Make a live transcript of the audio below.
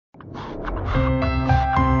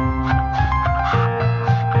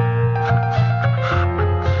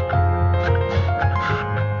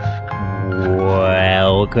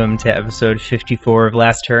welcome to episode 54 of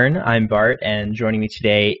Last Turn. I'm Bart, and joining me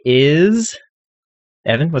today is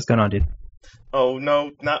Evan. What's going on, dude? Oh, no,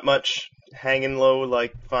 not much. Hanging low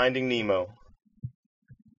like Finding Nemo.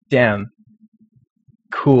 Damn.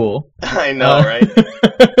 Cool. I know, right?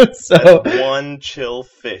 So That's one chill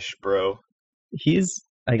fish, bro. he's,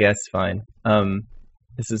 I guess, fine.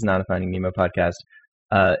 This is not a Finding Nemo podcast.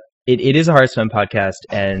 It is a Hearthstone podcast,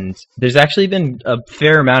 and there's actually been a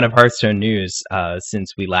fair amount of Hearthstone news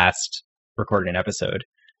since we last recorded an episode.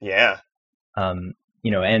 Yeah. There's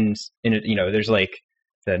like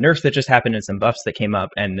the nerfs that just happened and some buffs that came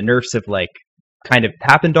up, and the nerfs have like kind of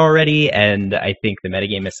happened already, and I think the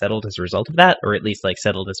metagame is settled as a result of that, or at least like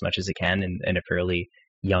settled as much as it can in a fairly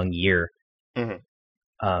young year. Mm-hmm.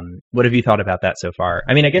 What have you thought about that so far?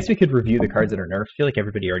 I mean, I guess we could review the cards that are nerfed. I feel like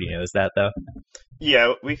everybody already knows that, though.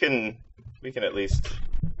 Yeah, we can at least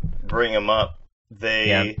bring them up.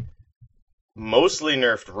 They mostly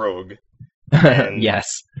nerfed Rogue. And Yes.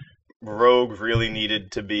 Rogue really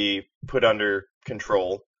needed to be put under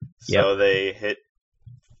control. So they hit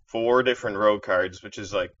 4 different Rogue cards, which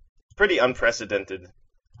is like pretty unprecedented.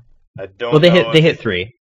 I don't know. They hit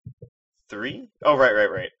 3. 3? Oh,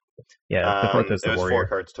 right. Yeah, the fourth was the it was warrior. 4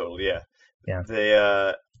 cards total, yeah. Yeah.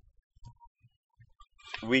 They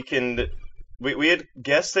we had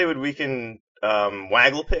guessed they would weaken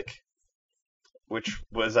Waggle Pick, which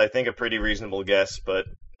was I think a pretty reasonable guess, but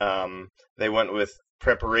they went with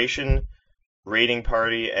Preparation, Raiding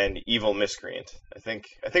Party, and Evil Miscreant. I think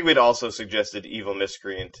we'd also suggested Evil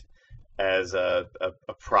Miscreant as a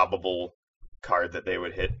probable card that they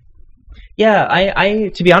would hit. Yeah,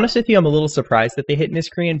 I to be honest with you, I'm a little surprised that they hit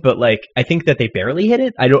Miscreant, but like I think that they barely hit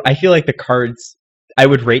it. I feel like the cards, I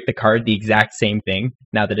would rate the card the exact same thing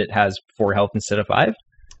now that it has 4 health instead of 5.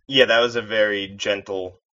 Yeah, that was a very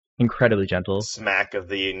gentle, Incredibly gentle smack of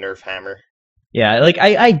the Nerf hammer. Yeah, like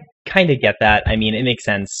I kind of get that. I mean, it makes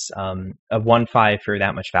sense. A 1/5 for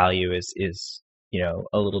that much value is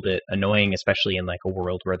a little bit annoying, especially in like a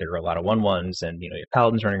world where there are a lot of 1/1s and you have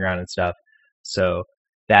paladins running around and stuff. So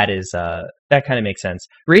that is that kind of makes sense.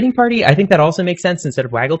 Raiding Party, I think that also makes sense instead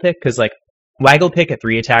of Waggle Pick, because like Waggle Pick at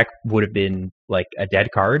 3 attack would have been like a dead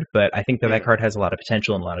card, but I think that card has a lot of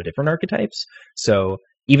potential in a lot of different archetypes. So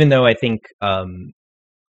even though I think I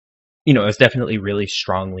was definitely really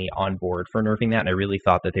strongly on board for nerfing that, and I really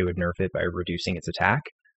thought that they would nerf it by reducing its attack,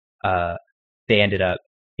 they ended up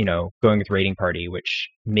going with Raiding Party, which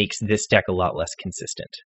makes this deck a lot less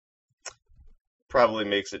consistent. Probably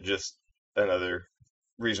makes it just another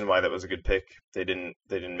reason why that was a good pick. They didn't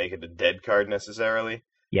make it a dead card necessarily.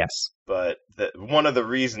 Yes. But one of the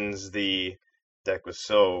reasons the deck was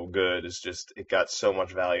so good is just it got so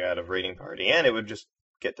much value out of Raiding Party, and it would just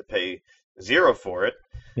get to pay 0 for it.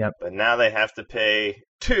 Yep. But now they have to pay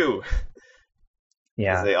 2.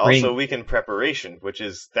 Yeah. They also weaken Preparation, which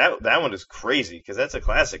is that one is crazy because that's a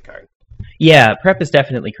classic card. Yeah, prep is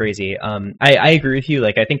definitely crazy. I agree with you.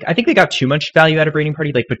 Like, I think they got too much value out of Raiding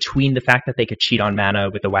Party. Like, between the fact that they could cheat on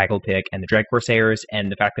mana with the Waggle Pick and the Dread Corsairs,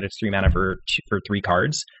 and the fact that it's 3 mana for 3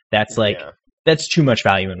 cards, that's like that's too much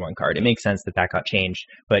value in one card. It makes sense that got changed.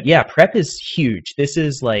 But yeah, prep is huge. This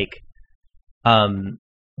is like,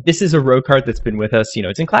 this is a rogue card that's been with us.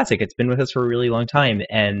 It's in Classic. It's been with us for a really long time,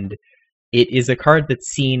 and it is a card that's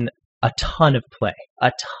seen a ton of play.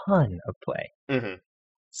 Mm-hmm.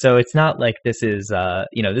 So it's not like this is,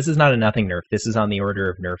 this is not a nothing nerf. This is on the order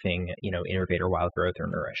of nerfing, Innervator, Wild Growth, or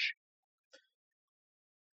Nourish.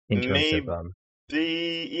 In terms of,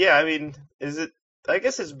 yeah, I mean, is it? I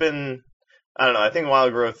guess it's been, I don't know. I think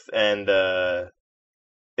Wild Growth and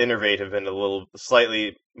Innervate have been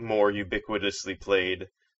slightly more ubiquitously played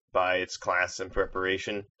by its class and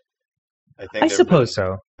Preparation. I suppose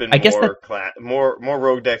so. I guess more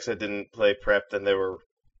rogue decks that didn't play prep than there were.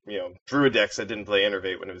 Druid decks that didn't play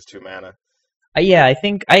Innervate when it was 2 mana. Yeah, I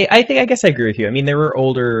guess I agree with you. I mean, there were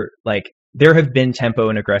older, like, there have been tempo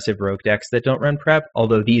and aggressive rogue decks that don't run prep,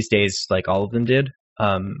 although these days, like, all of them did.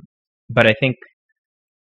 But I think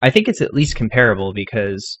it's at least comparable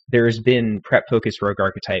because there's been prep-focused rogue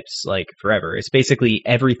archetypes, like, forever. It's basically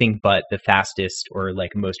everything but the fastest or,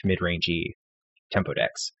 like, most mid-rangey tempo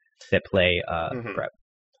decks that play prep.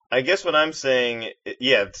 I guess what I'm saying,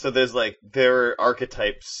 so there are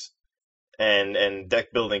archetypes and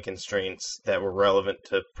deck building constraints that were relevant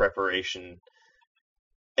to Preparation.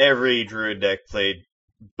 Every Druid deck played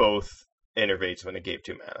both Innervates when it gave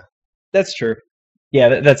 2 mana. That's true.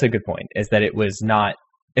 Yeah, that's a good point, is that it's not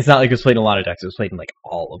like it was played in a lot of decks, it was played in like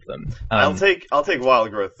all of them. I'll take Wild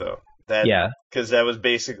Growth though. Because that was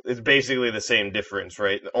it's basically the same difference,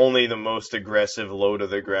 right? Only the most aggressive, low to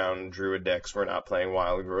the ground Druid decks were not playing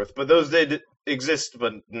Wild Growth, but those did exist,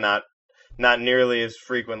 but not nearly as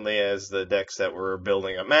frequently as the decks that were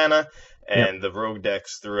building up mana, Yep. and the rogue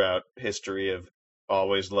decks throughout history have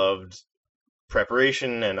always loved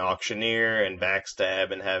preparation and auctioneer and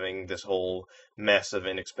backstab and having this whole mess of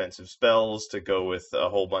inexpensive spells to go with a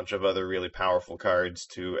whole bunch of other really powerful cards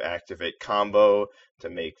to activate combo, to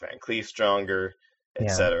make Van Cleef stronger, Yeah.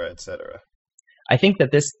 etc., etc. I think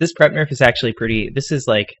that this prep nerf is actually pretty. This is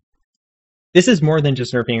more than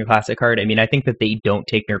just nerfing a classic card. I mean, I think that they don't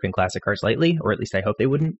take nerfing classic cards lightly, or at least I hope they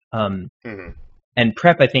wouldn't. And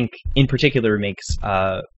prep, I think, in particular, makes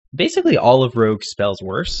basically all of Rogue's spells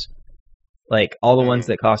worse. Like all the ones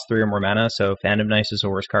that cost 3 or more mana. So Fan of Nice is a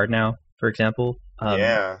worse card now, for example.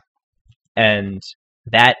 Yeah. And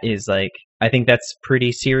that is like, I think that's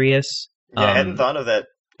pretty serious. Yeah, I hadn't thought of that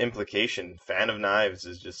implication. Fan of Knives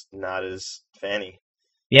is just not as fanny.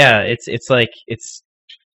 Yeah, it's like it's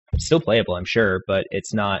still playable, I'm sure, but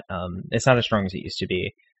it's not as strong as it used to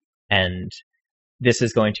be. And this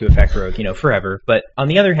is going to affect Rogue, forever. But on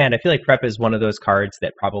the other hand, I feel like Prep is one of those cards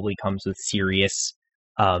that probably comes with serious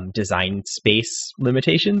design space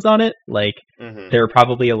limitations on it. Like there are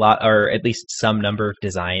probably a lot, or at least some number of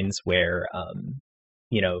designs where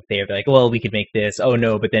they're like, well, we could make this. Oh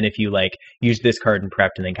no, but then if you like use this card and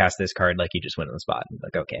prepped and then cast this card, like you just win on the spot. And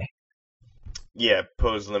like, okay. Yeah,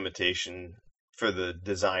 pose limitation for the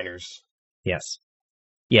designers. Yes.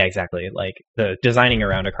 Yeah, exactly. Like the designing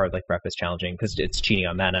around a card like Prep is challenging because it's cheating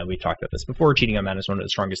on mana. We've talked about this before. Cheating on mana is one of the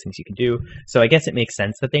strongest things you can do. So I guess it makes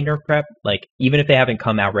sense that they nerf Prep. Like even if they haven't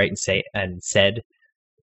come out right and said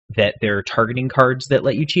that they're targeting cards that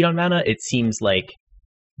let you cheat on mana, it seems like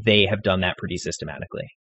they have done that pretty systematically,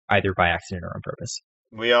 either by accident or on purpose.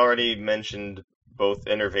 We already mentioned both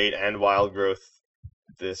Innervate and Wild Growth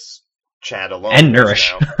this chat alone. And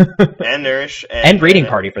Nourish. And Nourish. And Raiding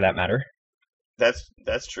Party, for that matter.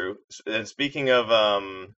 That's true. And speaking of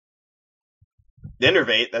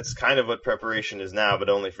Innervate, that's kind of what preparation is now, but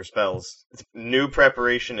only for spells. New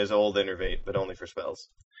preparation is old Innervate, but only for spells.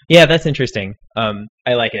 Yeah, that's interesting. I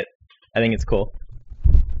like it. I think it's cool.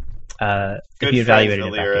 Good if you evaluate it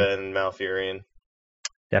Valera and Malfurion.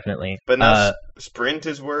 Definitely. But now Sprint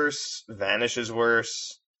is worse, Vanish is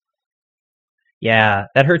worse. Yeah,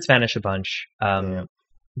 that hurts Vanish a bunch.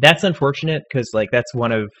 That's unfortunate because like that's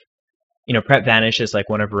one of Prep Vanish is like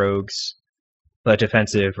one of Rogue's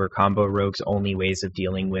defensive or combo Rogue's only ways of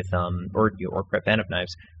dealing with or Prep Fan of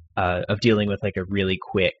Knives of dealing with like a really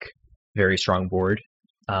quick, very strong board.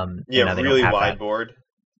 Really wide board.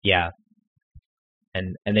 Yeah.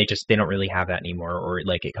 And they don't really have that anymore, or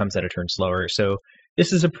like it comes at a turn slower. So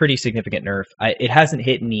this is a pretty significant nerf. It hasn't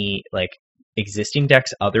hit any like existing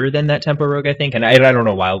decks other than that Tempo Rogue, I think, and I don't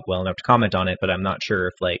know Wild well enough to comment on it, but I'm not sure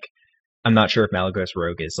if Malygos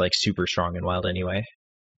Rogue is like super strong in Wild anyway.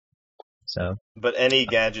 So, but any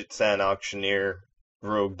Gadget Sand Auctioneer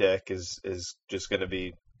Rogue deck is just going to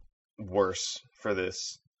be worse for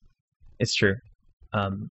this. It's true.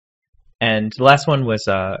 And the last one was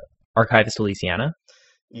Archivist Elysiana.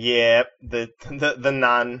 Yeah, the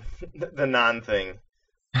non thing.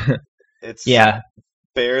 It's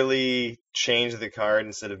barely changed the card.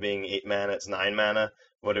 Instead of being 8 mana, it's 9 mana.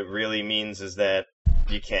 What it really means is that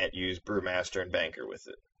you can't use Brewmaster and Banker with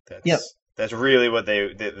it. That's really what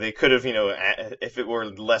they could have, if it were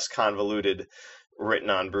less convoluted, written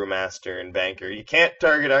on Brewmaster and Banker. You can't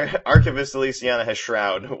target Archivist Elysiana has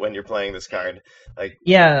Shroud when you're playing this card.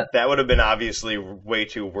 That would have been obviously way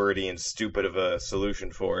too wordy and stupid of a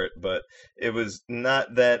solution for it, but it was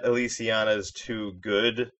not that Elysiana is too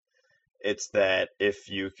good. It's that if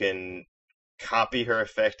you can copy her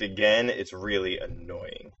effect again, it's really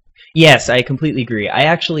annoying. Yes, I completely agree. I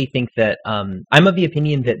actually think that I'm of the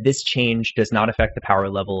opinion that this change does not affect the power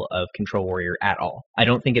level of Control Warrior at all. I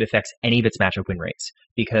don't think it affects any of its matchup win rates,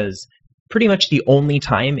 because pretty much the only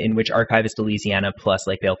time in which Archivist Elysiana plus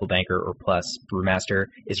like Baleful Banker or plus Brewmaster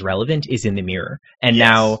is relevant is in the mirror. And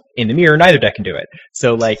now in the mirror, neither deck can do it.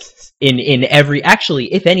 So like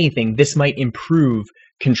if anything, this might improve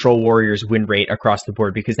Control Warrior's win rate across the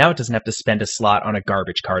board, because now it doesn't have to spend a slot on a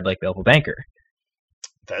garbage card like Baleful Banker.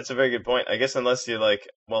 That's a very good point. I guess unless you're like,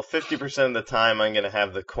 50% of the time I'm going to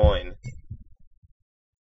have the coin.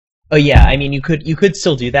 Oh yeah, I mean you could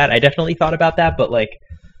still do that. I definitely thought about that, but like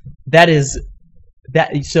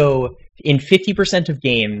so in 50% of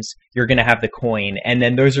games you're going to have the coin, and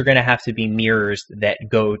then those are going to have to be mirrors that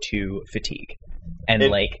go to fatigue. And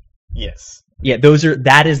that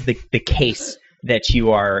is the case that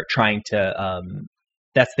you are trying to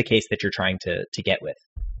that's the case that you're trying to get with.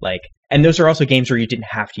 Like, and those are also games where you didn't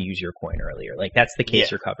have to use your coin earlier. Like, that's the case Yeah,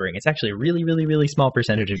 you're covering. It's actually a really, really, really small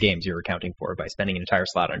percentage of games you're accounting for by spending an entire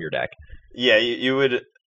slot on your deck. yeah, you would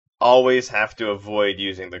always have to avoid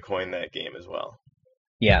using the coin that game as well.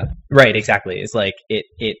 Yeah, right, exactly. It's like it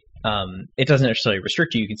doesn't necessarily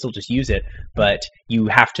restrict you. You can still just use it, but you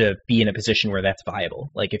have to be in a position where that's viable.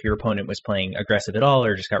 Like if your opponent was playing aggressive at all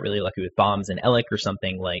or just got really lucky with bombs and Elec or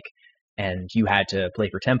something, like, and you had to play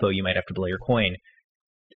for tempo, you might have to blow your coin,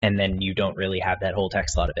 and then you don't really have that whole tech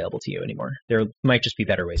slot available to you anymore. There might just be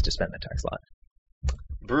better ways to spend the tech slot.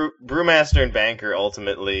 Brewmaster and Banker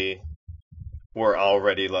ultimately were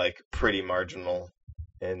already like pretty marginal,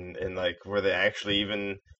 and like were they actually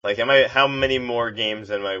even like how many more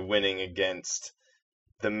games am I winning against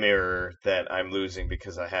the mirror that I'm losing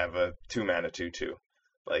because I have a 2-mana 2/2?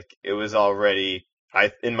 Like it was already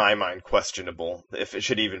in my mind questionable if it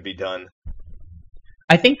should even be done.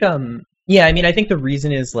 I think yeah, I mean I think the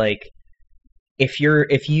reason is like if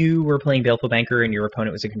you were playing Baleful Banker and your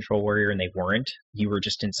opponent was a control warrior and they weren't, you were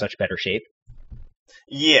just in such better shape.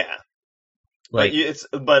 Yeah, Like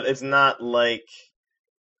but it's not like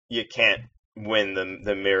you can't win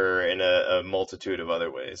the mirror in a multitude of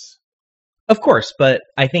other ways. of course, but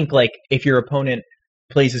I think like if your opponent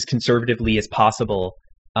plays as conservatively as possible,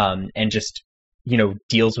 and just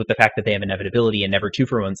deals with the fact that they have inevitability and never two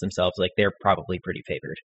for ones themselves, like they're probably pretty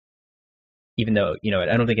favored. Even though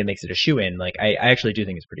I don't think it makes it a shoe in. Like I actually do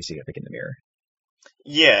think it's pretty significant in the mirror.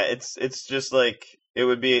 Yeah, it's just like it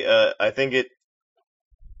would be. I think it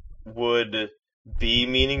would be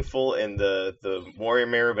meaningful in the Warrior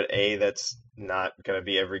Mirror, but A, that's not going to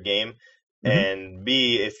be every game. Hmm. And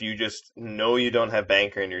B, if you just know you don't have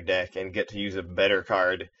Banker in your deck and get to use a better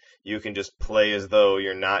card, you can just play as though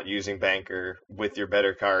you're not using Banker with your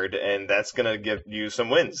better card, and that's going to give you some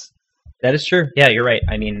wins. That is true. Yeah, you're right.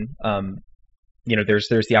 I mean,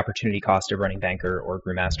 there's the opportunity cost of running Banker or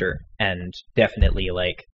Brewmaster, and definitely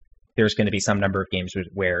like there's going to be some number of games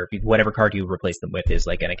where whatever card you replace them with is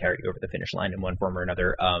like going to carry you over the finish line in one form or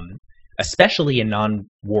another. Especially in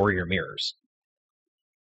non-warrior mirrors.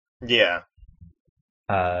 Yeah.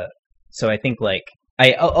 So I think like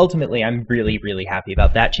ultimately I'm really really happy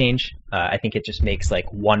about that change. I think it just makes like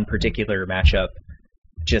one particular matchup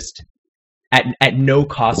just at no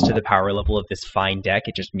cost to the power level of this fine deck.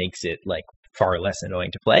 It just makes it like far less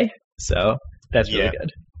annoying to play. So that's really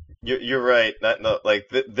good. You're right.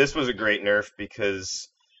 This was a great nerf because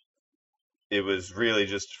it was really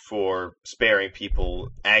just for sparing people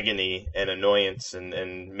agony and annoyance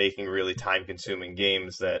and making really time-consuming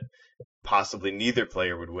games that possibly neither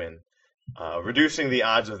player would win. Reducing the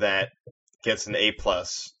odds of that gets an A+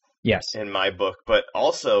 Yes. in my book. But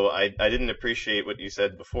also, I didn't appreciate what you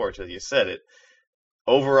said before until you said it.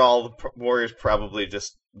 Overall, the Warriors probably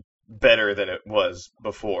just better than it was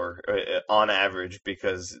before, on average,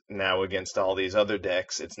 because now against all these other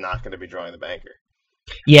decks, it's not going to be drawing the Banker.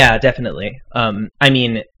 Yeah, definitely. I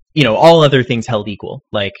mean, all other things held equal.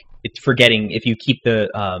 Like it's forgetting if you keep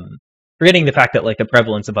forgetting the fact that like the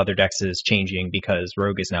prevalence of other decks is changing because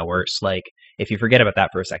Rogue is now worse. Like if you forget about that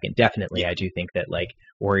for a second, definitely I do think that like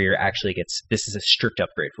Warrior actually this is a strict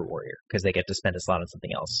upgrade for Warrior because they get to spend a slot on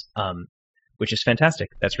something else. Which is fantastic.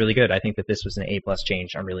 That's really good. I think that this was an A+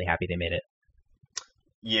 change. I'm really happy they made it.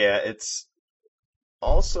 Yeah, it's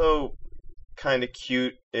also kind of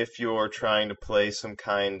cute if you're trying to play some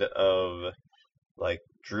kind of like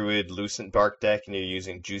Druid Lucent Bark deck and you're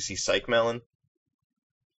using Juicy Psych Melon.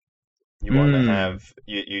 You want to have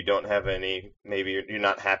you don't have any. Maybe you're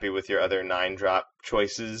not happy with your other 9-drop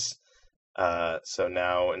choices. So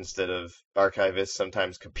now instead of Archivist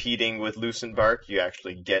sometimes competing with Lucent Bark, you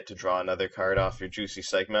actually get to draw another card off your Juicy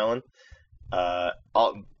Psych Melon.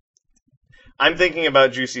 I'm thinking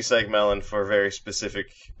about Juicy Psych Melon for a very specific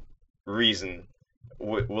reason.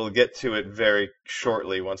 We'll get to it very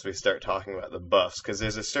shortly once we start talking about the buffs, because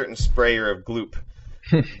there's a certain sprayer of Gloop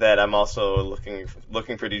that I'm also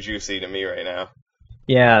looking pretty juicy to me right now.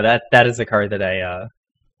 Yeah, that is a card that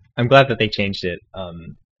I'm glad that they changed it.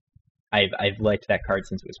 I've liked that card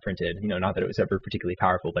since it was printed. Not that it was ever particularly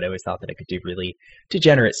powerful, but I always thought that it could do really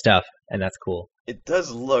degenerate stuff, and that's cool. It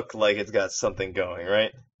does look like it's got something going,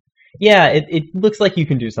 right? Yeah, it looks like you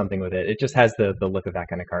can do something with it. It just has the look of that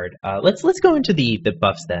kind of card. Let's go into the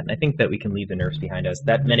buffs then. I think that we can leave the nerfs behind us.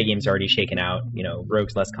 That metagame's already shaken out.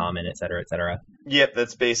 Rogue's less common, et cetera, et cetera. Yep,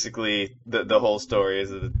 that's basically the whole story.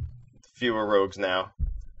 Is fewer rogues now.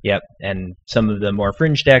 Yep, and some of the more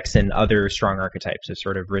fringe decks and other strong archetypes have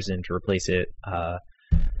sort of risen to replace it.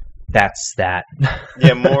 That's that.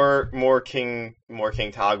 Yeah, more King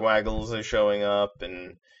Togwaggles are showing up,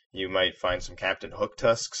 and You might find some Captain Hook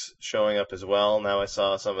Tusks showing up as well. Now I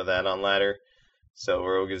saw some of that on ladder. So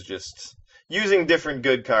Rogue is just using different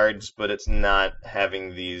good cards, but it's not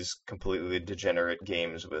having these completely degenerate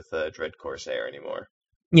games with Dread Corsair anymore.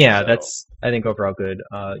 Yeah, So that's I think overall good.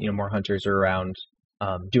 More hunters are around,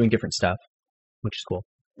 doing different stuff, which is cool.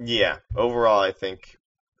 yeah, overall I think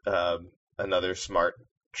another smart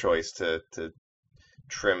choice to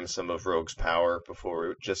trim some of Rogue's power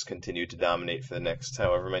before it just continue to dominate for the next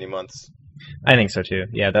however many months. I think so too.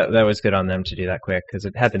 Yeah, that was good on them to do that quick because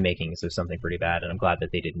it had the makings of something pretty bad, and I'm glad that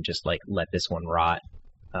they didn't just like let this one rot,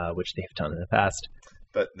 which they've done in the past.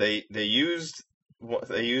 But they used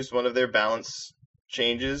one of their balance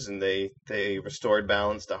changes, and they restored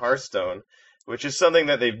balance to Hearthstone, which is something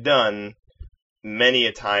that they've done many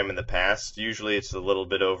a time in the past. Usually it's a little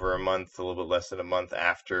bit over a month, a little bit less than a month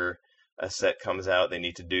after a set comes out. They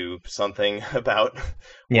need to do something about what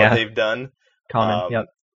Yeah, they've done. common. Yep.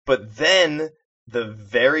 But then the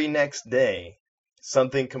very next day,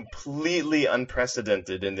 something completely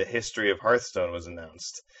unprecedented in the history of Hearthstone was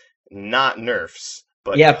announced. Not nerfs,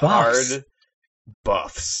 but Yeah, buffs. card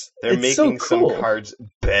buffs. They're It's so making some cool. cards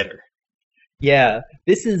better. Yeah,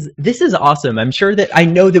 this is awesome. I'm sure that I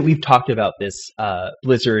know that we've talked about this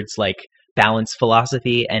Blizzard's like balance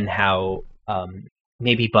philosophy and how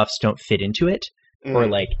maybe buffs don't fit into it or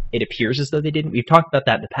Mm, like it appears as though they didn't. We've talked about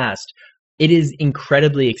that in the past. It is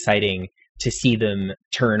incredibly exciting to see them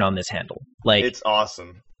turn on this handle. Like it's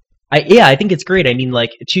awesome. I think it's great. I mean,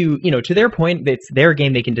 like to their point, it's their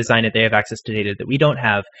game. They can design it. They have access to data that we don't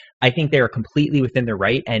have. I think they are completely within their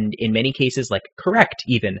right, and in many cases, like correct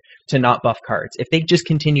even to not buff cards. If they just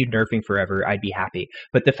continued nerfing forever, I'd be happy.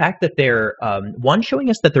 But the fact that they're one showing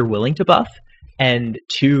us that they're willing to buff, and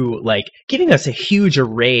two like giving us a huge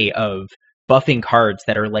array of buffing cards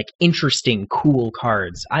that are like interesting, cool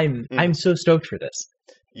cards. I'm Mm. so stoked for this.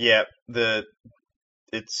 Yeah,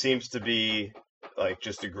 it seems to be like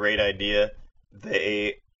just a great idea.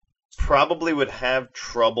 They probably would have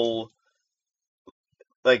trouble,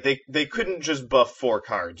 like they couldn't just buff 4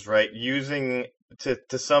 cards, right? Using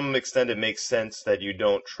to some extent it makes sense that you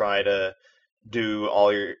don't try to do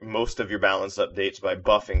most of your balance updates by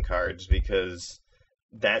buffing cards, because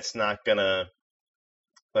that's not gonna,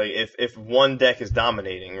 like, if one deck is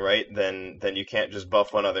dominating, right, then you can't just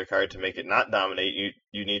buff one other card to make it not dominate.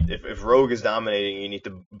 You need, if Rogue is dominating, you need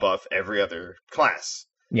to buff every other class.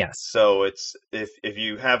 Yes. So it's, if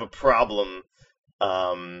you have a problem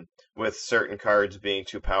with certain cards being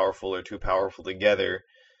too powerful or too powerful together,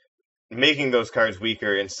 making those cards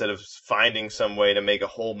weaker instead of finding some way to make a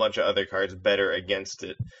whole bunch of other cards better against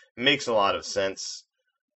it makes a lot of sense.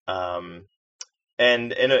 Um,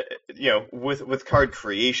 and with card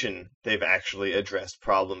creation, they've actually addressed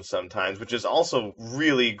problems sometimes, which is also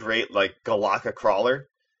really great. Like Galaka Crawler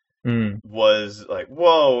Mm, was like,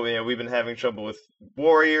 whoa, we've been having trouble with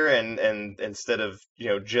Warrior, and instead of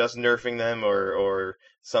just nerfing them or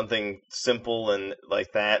something simple and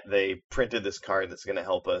like that, they printed this card that's going to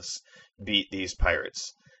help us beat these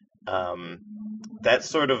pirates. Um, that's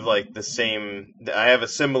sort of like the same. I have a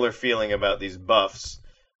similar feeling about these buffs,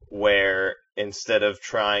 where instead of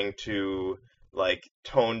trying to like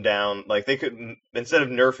tone down, like they could, instead of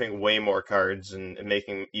nerfing way more cards and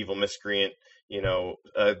making Evil Miscreant,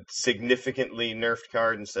 a significantly nerfed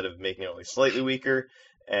card instead of making it only slightly weaker,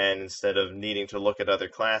 and instead of needing to look at other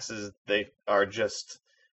classes, they are just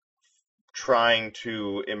trying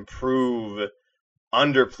to improve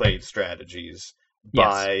underplayed strategies yes.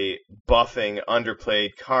 by buffing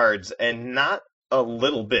underplayed cards, and not a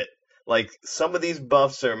little bit. Like, some of these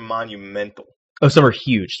buffs are monumental. Oh, some are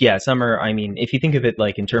huge. Yeah, some are. I mean, if you think of it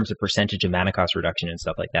like in terms of percentage of mana cost reduction and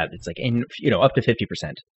stuff like that, it's like up to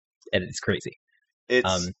 50%, and it's crazy. It's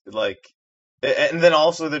Um, like, and then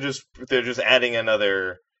also they're just adding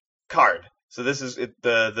another card. So this is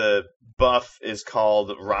the buff is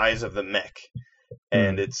called Rise of the Mech,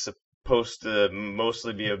 and hmm. it's supposed to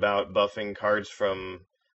mostly be about buffing cards from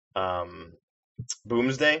um,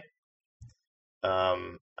 Boomsday.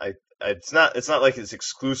 It's not like it's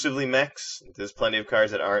exclusively mechs. There's plenty of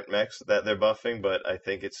cards that aren't mechs that they're buffing, but I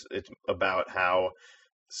think it's about how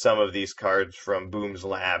some of these cards from Boom's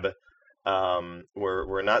lab,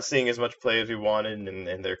 we're not seeing as much play as we wanted,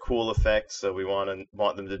 and they're cool effects, so we want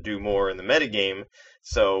them to do more in the metagame.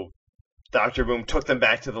 So Doctor Boom took them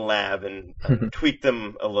back to the lab and tweaked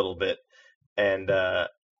them a little bit, and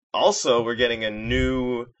also we're getting a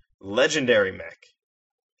new legendary mech,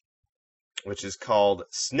 which is called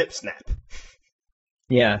Snip Snap.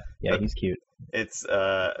 Yeah, yeah, But he's cute. it's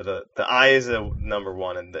the I is a number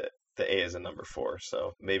one and the A is a number four.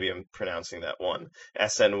 So maybe I'm pronouncing that one.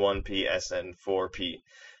 SN1P, SN4P.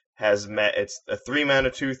 It's a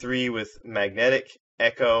 3-mana 2/3 with Magnetic,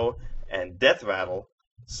 Echo, and Death Rattle.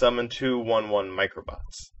 Summon 2 1/1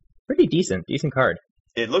 Microbots. Pretty decent card.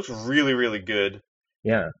 It looks really, really good.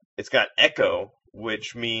 Yeah. It's got Echo,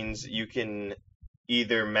 which means you can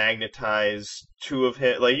either magnetize 2 of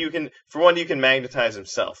him. Like, you can magnetize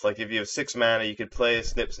himself. Like, if you have 6 mana, you could play a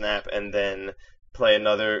Snip Snap and then play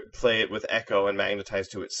it with Echo and magnetize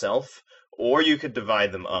to itself. Or you could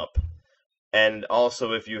divide them up. And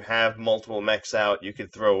also, if you have multiple mechs out, you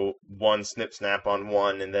could throw one Snip Snap on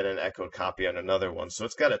one and then an echoed copy on another one. So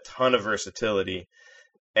it's got a ton of versatility.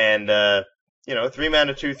 And, 3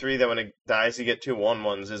 mana 2/3 that when it dies you get 2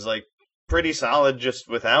 1/1s is like pretty solid just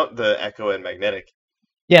without the Echo and Magnetic.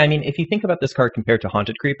 Yeah, I mean, if you think about this card compared to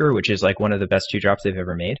Haunted Creeper, which is like one of the best 2-drops they've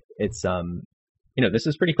ever made, it's this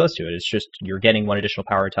is pretty close to it. It's just you're getting 1 additional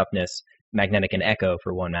power, toughness, Magnetic, and Echo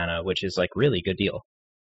for 1 mana, which is like really good deal.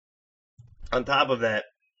 On top of that,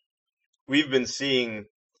 we've been seeing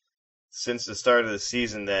since the start of the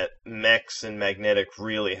season that Mechs and Magnetic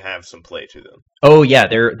really have some play to them. Oh yeah,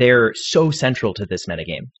 they're so central to this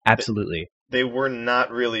metagame. Absolutely. They were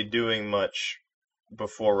not really doing much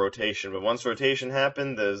before rotation, but once rotation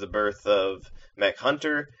happened, there's the birth of Mech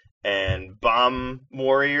Hunter and Bomb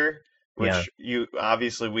Warrior, which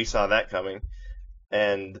we saw that coming,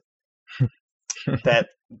 and that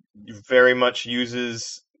very much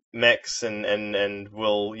uses Mechs and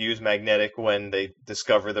will use Magnetic when they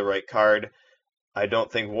discover the right card. I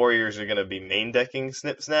don't think Warriors are going to be main decking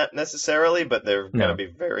Snip Snap necessarily, but they're going to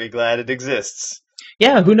be very glad it exists.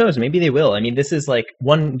 Yeah, who knows? Maybe they will. I mean, this is like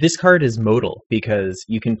this card is modal because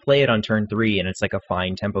you can play it on turn 3 and it's like a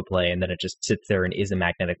fine tempo play, and then it just sits there and is a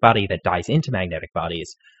magnetic body that dies into magnetic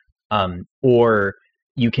bodies. Or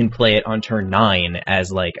you can play it on turn 9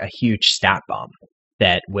 as like a huge stat bomb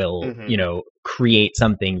that will, create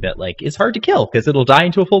something that like is hard to kill because it'll die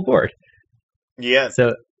into a full board. Yeah.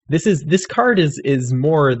 So this card is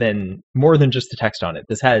more than just the text on it.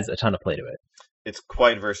 This has a ton of play to it. It's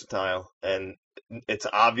quite versatile, and it's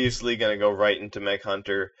obviously going to go right into Mech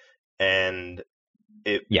Hunter, and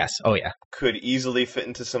it could easily fit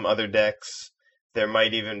into some other decks. There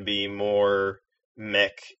might even be more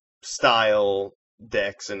mech style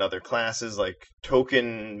decks in other classes, like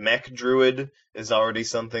Token Mech Druid is already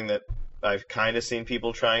something that I've kind of seen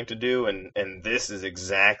people trying to do, and this is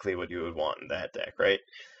exactly what you would want in that deck, right?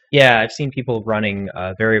 Yeah, I've seen people running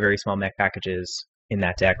very, very small mech packages in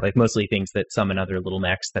that deck, like mostly things that summon other little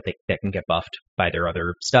mechs that can get buffed by their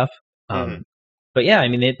other stuff. But yeah, I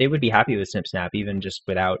mean, they would be happy with Snip Snap even just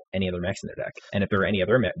without any other mechs in their deck. And if there are any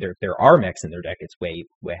other there are mechs in their deck, it's way,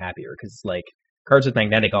 way happier because like cards with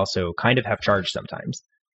Magnetic also kind of have charge sometimes.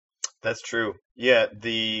 That's true. Yeah,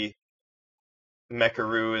 the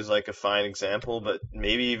Mecharoo is like a fine example, but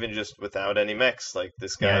maybe even just without any mechs. Like,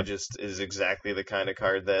 this guy just is exactly the kind of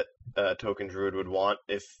card that Token Druid would want.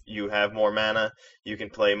 If you have more mana, you can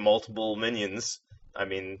play multiple minions. I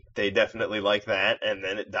mean, they definitely like that, and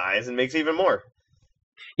then it dies and makes even more.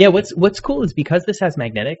 Yeah, what's cool is because this has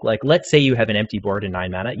Magnetic, like, let's say you have an empty board and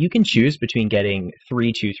 9 mana, you can choose between getting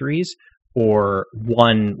 3 2/3s or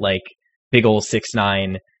one, like, big ol'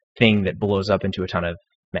 6/9 thing that blows up into a ton of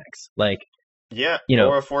mechs. Like, yeah,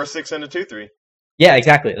 or a 4/6 and a 2/3. Yeah,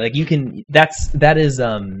 exactly. Like, you can, this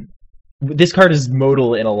card is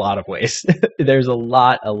modal in a lot of ways. There's a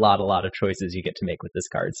lot of choices you get to make with this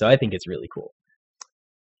card, so I think it's really cool.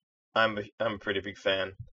 I'm a pretty big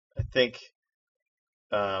fan. I think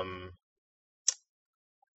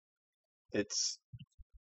it's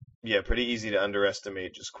pretty easy to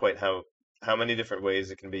underestimate just quite how many different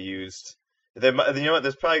ways it can be used. You know what?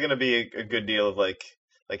 There's probably going to be a good deal of like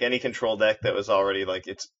any control deck that was already like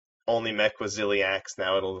it's only mech with Zilliax.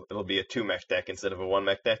 Now it'll be a 2 mech deck instead of a 1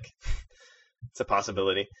 mech deck. It's a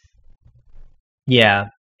possibility. Yeah,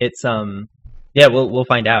 it's we'll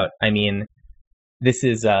find out. I mean, this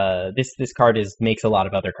is this card makes a lot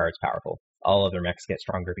of other cards powerful. All other mechs get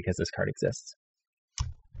stronger because this card exists.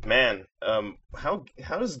 Man, how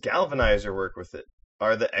does Galvanizer work with it?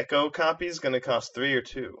 Are the Echo copies going to cost 3 or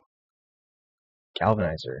 2?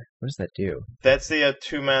 Galvanizer, what does that do? That's the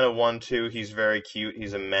 2 mana 1/2. He's very cute.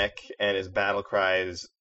 He's a mech, and his battle cries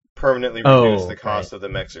permanently reduce the cost of the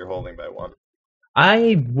mechs you're holding by 1.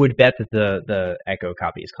 I would bet that the Echo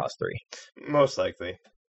copies cost 3. Most likely.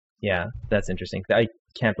 Yeah, that's interesting. I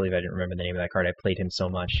can't believe I didn't remember the name of that card. I played him so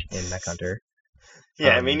much in Mech Hunter.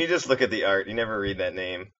 Yeah, I mean, you just look at the art. You never read that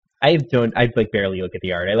name. I like barely look at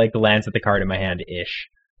the art. I like glance at the card in my hand ish.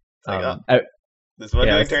 This one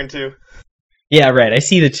doing turn 2. Yeah, right. I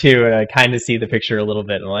see the 2 and I kind of see the picture a little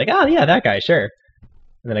bit and I'm like, oh yeah, that guy, sure.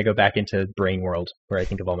 And then I go back into Brain World where I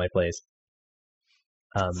think of all my plays.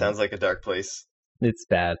 Um, Sounds like a dark place. it's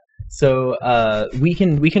bad. So we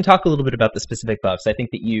can talk a little bit about the specific buffs. I think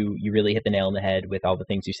that you really hit the nail on the head with all the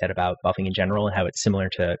things you said about buffing in general and how it's similar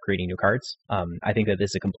to creating new cards. I think that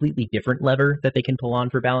this is a completely different lever that they can pull on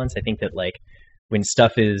for balance. I think that like when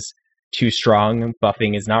stuff is too strong,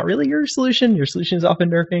 buffing is not really your solution. Your solution is often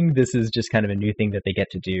nerfing. This is just kind of a new thing that they get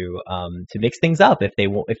to do to mix things up.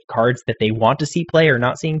 If cards that they want to see play are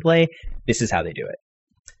not seeing play, this is how they do it.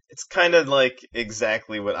 It's kind of like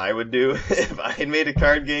exactly what I would do if I had made a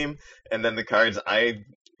card game and then the cards I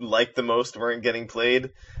liked the most weren't getting played.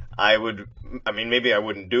 I would, I mean, maybe I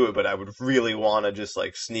wouldn't do it, but I would really want to just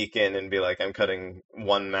like sneak in and be like, I'm cutting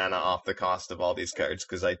 1 mana off the cost of all these cards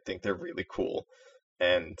because I think they're really cool.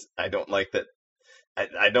 And I don't like that.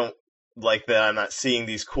 I don't like that I'm not seeing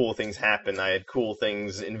these cool things happen. I had cool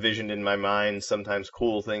things envisioned in my mind. Sometimes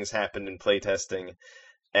cool things happened in playtesting.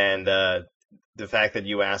 And the fact that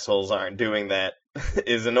you assholes aren't doing that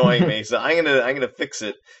is annoying me. So I'm gonna fix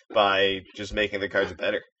it by just making the cards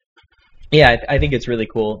better. Yeah, I think it's really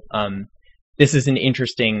cool. This is an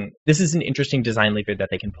interesting design lever that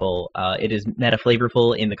they can pull. It is meta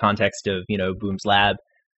flavorful in the context of Boom's lab.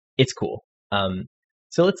 It's cool.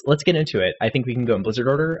 So let's get into it. I think we can go in Blizzard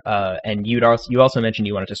order. And you also mentioned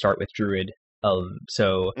you wanted to start with Druid.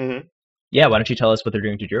 So hmm yeah, why don't you tell us what they're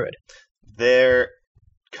doing to Druid? They're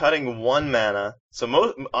cutting 1 mana.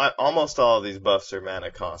 So almost all of these buffs are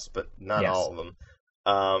mana cost, but not Yes. all of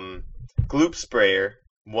them. Gloop Sprayer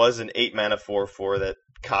was an 8 mana 4/4 that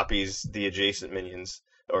copies the adjacent minions,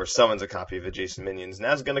 or summons a copy of adjacent minions.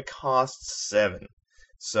 Now it's going to cost 7.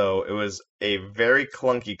 So it was a very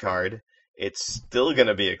clunky card. It's still going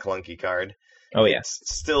to be a clunky card. Oh yeah. It's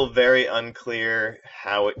still very unclear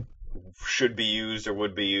how it should be used or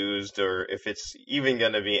would be used, or if it's even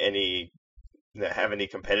going to be have any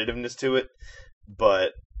competitiveness to it.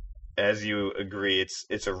 But as you agree,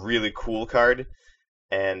 it's a really cool card,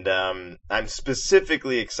 and I'm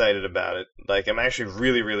specifically excited about it. Like, I'm actually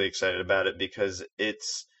really, really excited about it because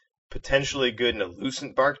it's potentially good in a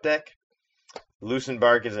Lucent Bark deck. Lucent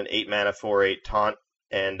Bark is an 8 mana 4/8 taunt,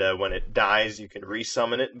 and when it dies, you can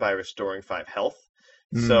resummon it by restoring 5 health.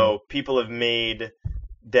 Mm. So people have made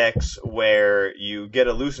decks where you get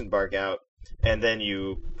a Lucent Bark out, and then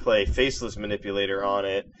you play Faceless Manipulator on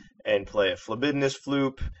it, and play a Phlebidinous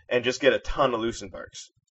Floop, and just get a ton of Lucent Barks.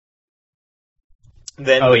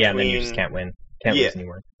 Then Oh yeah, and then you just between, can't win, can't yeah, lose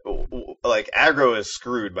anymore. like aggro is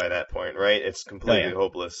screwed by that point, right? It's Oh completely yeah.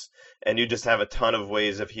 hopeless, and you just have a ton of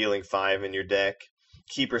ways of healing 5 in your deck.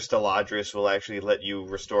 Keeper Steladris will actually let you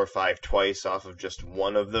restore 5 twice off of just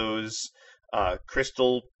one of those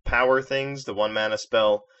crystal power things, the 1 mana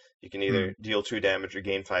spell. You can Mm. either deal 2 damage or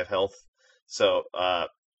gain 5 health. So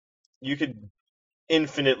you could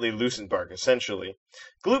infinitely Lucent Bark, essentially.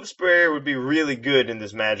 Gloop Sprayer would be really good in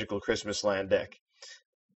this magical Christmas Land deck.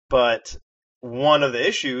 But one of the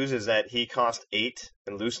issues is that he cost 8,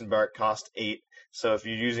 and Lucent Bark cost 8. So if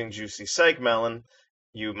you're using Juicy Psych Melon,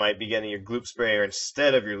 you might be getting your Gloop Sprayer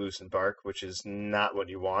instead of your Lucent Bark, which is not what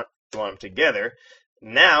you want. You want them together.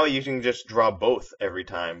 Now you can just draw both every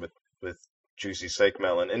time with Juicy Psych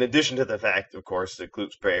Melon. In addition to the fact, of course, that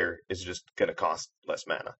Gloop Sprayer is just going to cost less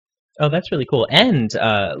mana. Oh, that's really cool. And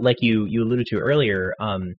like you alluded to earlier,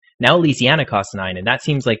 now Elysiana costs 9, and that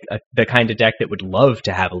seems like the kind of deck that would love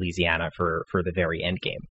to have Elysiana for the very end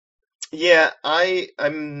game. Yeah,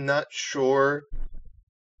 I'm not sure.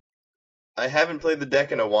 I haven't played the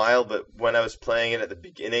deck in a while, but when I was playing it at the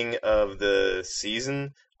beginning of the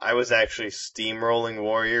season, I was actually steamrolling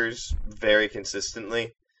Warriors very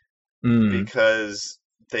consistently Mm, because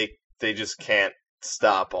they just can't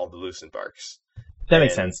stop all the Lucent Barks. that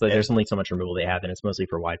makes And sense. Like, and there's only so much removal they have, and it's mostly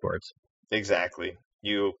for wide boards. exactly.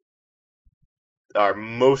 You are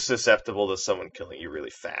most susceptible to someone killing you really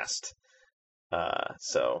fast.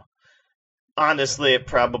 So honestly, it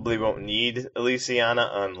probably won't need Elysiana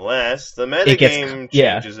unless the It gets metagame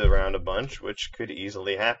yeah. changes around a bunch, which could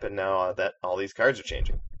easily happen now that all these cards are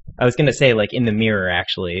changing. I was gonna say like in the mirror,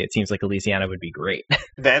 actually, it seems like Elysiana would be great.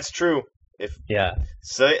 That's true. If Yeah.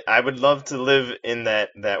 so, I would love to live in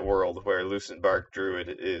that world where Lucent Bark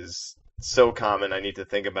Druid is so common. I need to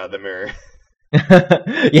think about the mirror.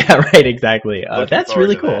 Yeah, right, exactly. Looking That's forward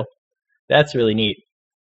really to that. cool. That's really neat.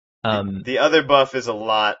 The, Um, the other buff is a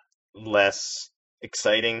lot less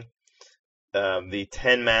exciting. The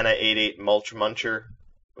 10 mana 8/8 Mulch Muncher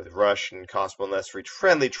with Rush and cost 1 less for each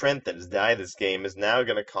friendly Trent that has died this game is now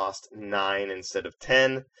going to cost 9 instead of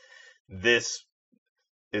 10. This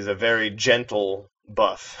is a very gentle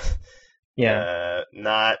buff. yeah.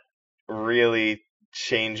 Not really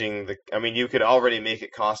changing the. I mean, you could already make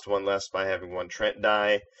it cost 1 less by having 1 Trent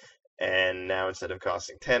die, and now instead of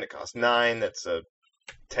costing 10, it costs 9. That's a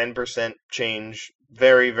 10% change,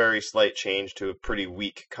 very, very slight change to a pretty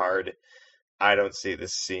weak card. I don't see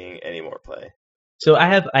this seeing any more play. So I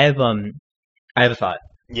have a thought.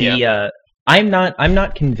 Yeah. I'm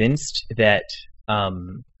not convinced that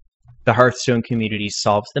the Hearthstone community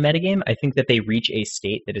solves the metagame. I think that they reach a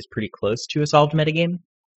state that is pretty close to a solved metagame,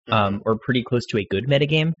 or pretty close to a good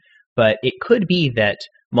metagame. But it could be that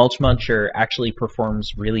Mulch Muncher actually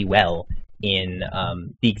performs really well in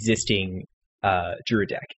the existing Druid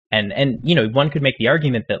deck. And one could make the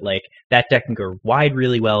argument that like that deck can go wide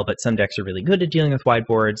really well, but some decks are really good at dealing with wide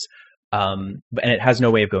boards. And it has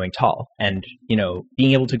no way of going tall. And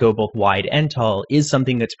being able to go both wide and tall is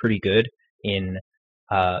something that's pretty good in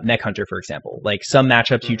Mech Hunter, for example. Like some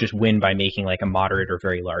matchups you just win by making like a moderate or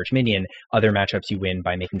very large minion. Other matchups you win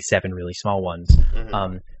by making 7 really small ones.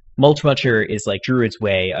 Mulch Muncher is like Druid's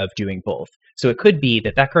way of doing both. So it could be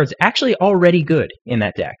that card's actually already good in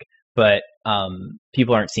that deck, but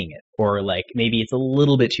people aren't seeing it, or like maybe it's a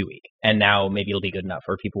little bit too weak, and now maybe it'll be good enough,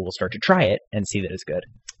 or people will start to try it and see that it's good.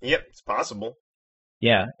 Yep, it's possible.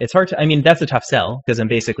 Yeah, it's hard to. I mean, that's a tough sell because I'm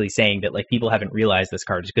basically saying that like people haven't realized this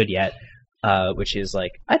card is good yet, which is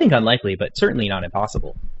like I think unlikely, but certainly not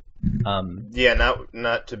impossible. Yeah,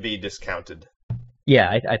 not to be discounted.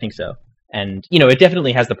 Yeah, I think so. And it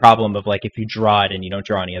definitely has the problem of like if you draw it and you don't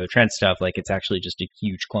draw any other trend stuff, like it's actually just a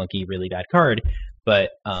huge, clunky, really bad card.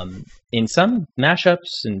 But in some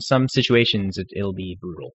mashups and some situations, it'll be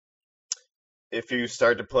brutal. If you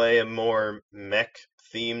start to play a more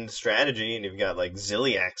mech-themed strategy and you've got like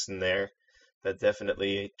Zilliax in there, that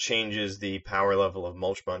definitely changes the power level of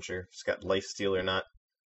Mulch Muncher. If it's got Lifesteal or not.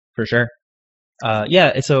 For sure.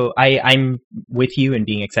 Yeah, so I'm with you in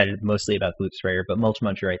being excited mostly about Gloop Sprayer, but Mulch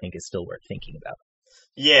Muncher I think is still worth thinking about.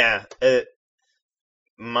 Yeah,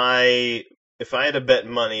 if I had to bet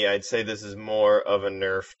money, I'd say this is more of a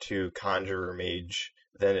nerf to Conjurer Mage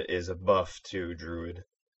than it is a buff to Druid.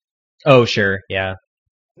 Oh, sure, yeah.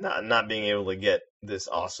 Not being able to get this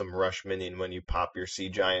awesome rush minion when you pop your Sea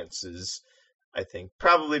Giants is, I think,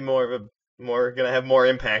 probably gonna have more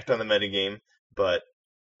impact on the metagame, but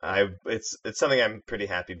it's something I'm pretty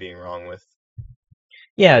happy being wrong with.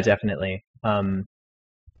 Yeah, definitely. But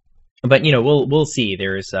we'll see.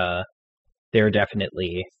 There are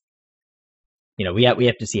definitely, we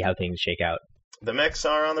have to see how things shake out. The Mechs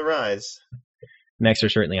are on the rise. Mechs are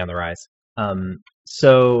certainly on the rise.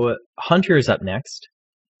 So Hunter is up next.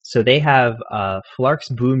 So they have Flark's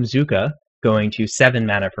Boomzuka going to 7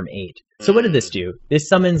 mana from 8. So what did this do? This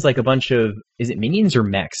summons like a bunch of, is it minions or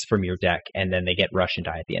mechs from your deck, and then they get rush and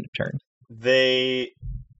die at the end of turn? They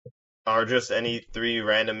are just any 3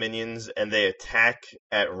 random minions, and they attack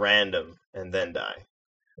at random and then die.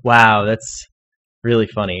 Wow, that's really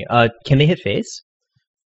funny. Can they hit face?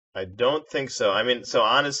 I don't think so. I mean, so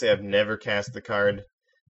honestly, I've never cast the card.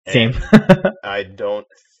 Same. I don't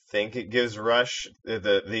think it gives rush.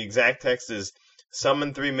 The exact text is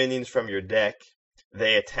summon 3 minions from your deck.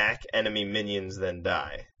 They attack enemy minions, then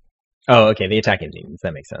die. Oh, okay. They attack minions.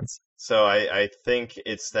 That makes sense. So I think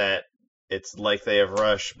it's that it's like they have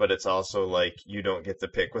rush, but it's also like you don't get to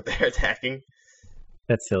pick what they're attacking.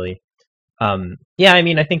 That's silly. Yeah, I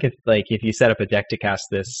mean, I think if you set up a deck to cast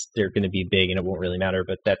this, they're going to be big and it won't really matter.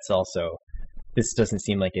 But that's also, this doesn't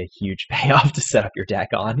seem like a huge payoff to set up your deck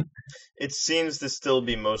on. It seems to still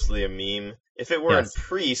be mostly a meme. If it were in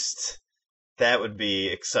Priest, that would be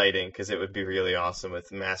exciting because it would be really awesome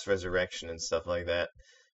with mass resurrection and stuff like that.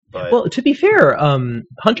 But well, to be fair,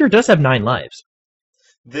 Hunter does have 9 lives.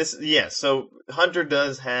 So Hunter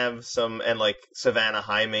does have some, and like Savannah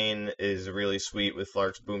Highmane is really sweet with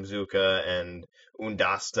Flark's Boomzuka and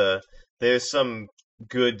Undasta. There's some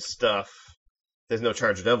good stuff. There's no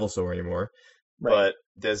Charge of Devilsaur anymore, right. But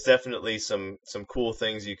there's definitely some cool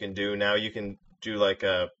things you can do. Now you can do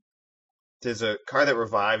there's a card that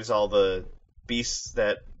revives all the beasts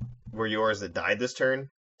that were yours that died this turn.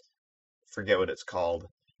 Forget what it's called.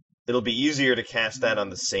 It'll be easier to cast that on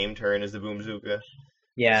the same turn as the Boomzuka.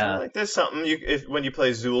 Yeah. So, there's something when you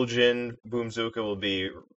play Zul'jin, Boomzuka will be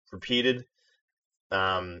repeated.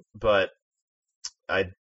 But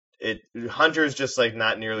Hunter's just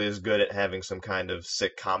not nearly as good at having some kind of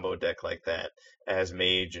sick combo deck like that as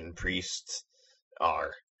Mage and Priest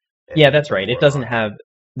are. Yeah, that's right. It doesn't have.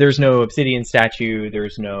 There's no Obsidian Statue.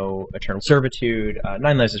 There's no Eternal Servitude.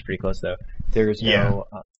 9 lives is pretty close though. There's no.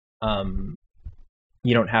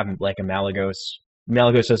 You don't have a Malagos.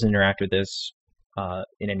 Malagos doesn't interact with this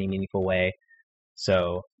in any meaningful way.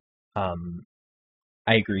 So I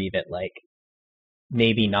agree that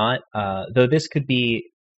maybe not. Though this could be,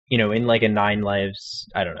 in like a 9 lives,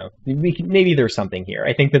 I don't know. Maybe there's something here.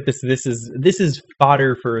 I think that this is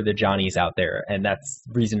fodder for the Johnnies out there, and that's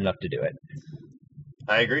reason enough to do it.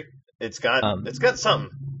 I agree. It's got Um, something.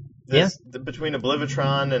 yeah, Between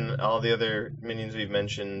Oblivitron and all the other minions we've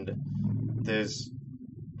mentioned, there's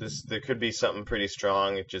there could be something pretty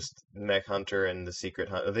strong. It's just Mech Hunter and the Secret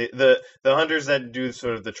Hunter. The hunters that do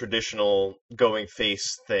sort of the traditional going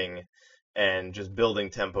face thing and just building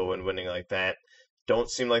tempo and winning like that don't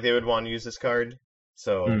seem like they would want to use this card.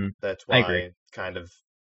 So that's I agree. why it kind of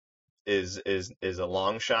is a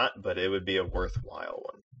long shot, but it would be a worthwhile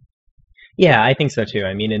one. Yeah, I think so too.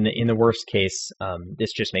 I mean, in the worst case,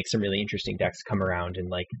 this just makes some really interesting decks come around, and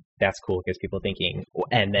like that's cool because people thinking,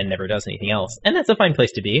 and then never does anything else, and that's a fine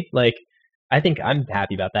place to be. Like, I think I'm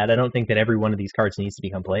happy about that. I don't think that every one of these cards needs to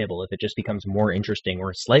become playable. If it just becomes more interesting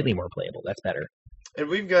or slightly more playable, that's better. And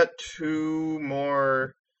we've got two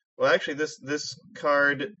more. Well, actually, this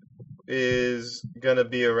card is gonna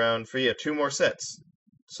be around for two more sets.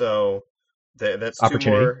 So that's two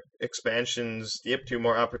Opportunity. more expansions. Yep, two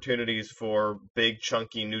more opportunities for big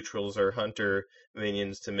chunky neutrals or hunter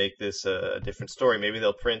minions to make this a different story. Maybe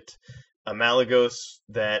they'll print a Malagos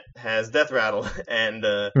that has Death Rattle and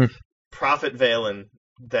Prophet Valen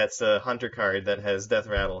that's a hunter card that has Death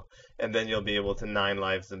Rattle, and then you'll be able to 9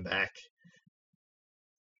 lives them back.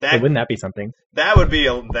 So wouldn't that be something? That would be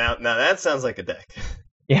now that sounds like a deck.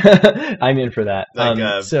 Yeah, I'm in for that.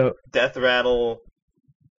 Like so Death Rattle,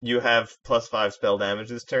 you have +5 spell damage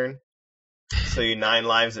this turn, so you 9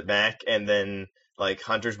 lives it back, and then like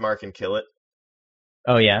Hunter's Mark and kill it.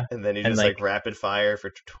 Oh yeah, And then you and just like rapid fire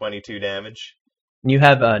for 22 damage. You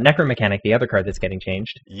have Necromechanic, the other card that's getting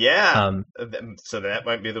changed. Yeah, so that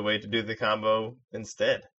might be the way to do the combo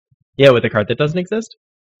instead. Yeah, with a card that doesn't exist.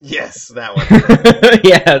 Yes, that one.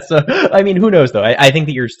 Yeah, so I mean, who knows though? I think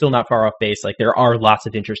that you're still not far off base. Like there are lots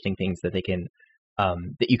of interesting things that they can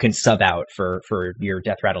that you can sub out for your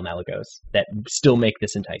Death Rattle Malagos that still make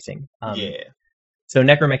this enticing. Yeah. So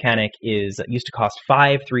Necromechanic is used to cost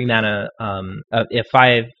 5 3 mana. If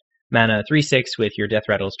 5 mana 3/6 with your Death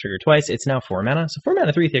Rattles triggered twice, it's now 4 mana. So 4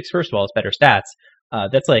 mana 3/6, first of all, is better stats.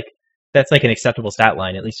 That's like an acceptable stat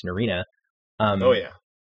line, at least in Arena. Oh yeah.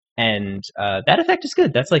 And that effect is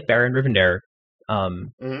good. That's like Baron Rivendare.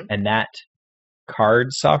 And that card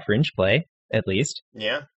saw fringe play, at least.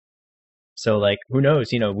 Yeah. So, like, who knows?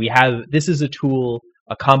 This is a tool,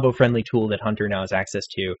 a combo-friendly tool that Hunter now has access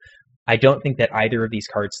to. I don't think that either of these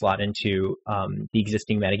cards slot into the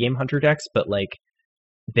existing metagame Hunter decks, but, like,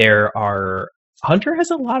 Hunter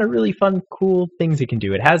has a lot of really fun, cool things it can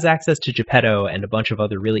do. It has access to Geppetto and a bunch of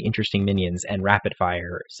other really interesting minions and Rapid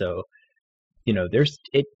Fire. So,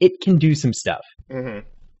 it can do some stuff. Mm-hmm.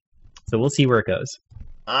 So we'll see where it goes.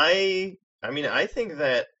 I mean, I think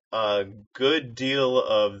that a good deal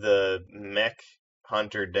of the Mech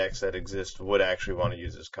Hunter decks that exist would actually want to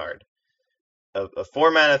use this card. A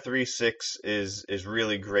 4 mana 3/6 is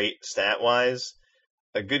really great stat wise.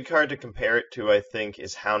 A good card to compare it to, I think,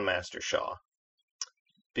 is Houndmaster Shaw,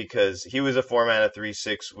 because he was a 4 mana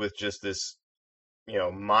 3/6 with just this,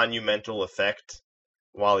 monumental effect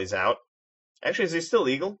while he's out. Actually, is he still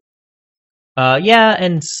legal? Yeah,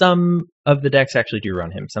 and some of the decks actually do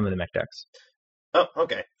run him. Some of the mech decks. Oh,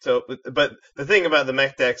 okay. So, but the thing about the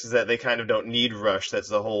mech decks is that they kind of don't need rush. That's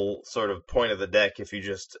the whole sort of point of the deck. If you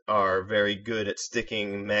just are very good at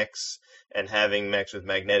sticking mechs and having mechs with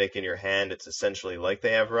magnetic in your hand, it's essentially like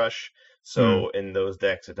they have rush. So in those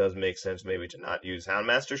decks, it does make sense maybe to not use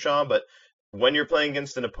Houndmaster Shaw. But when you're playing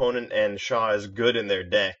against an opponent and Shaw is good in their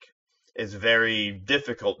deck, it's very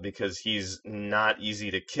difficult because he's not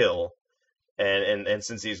easy to kill. And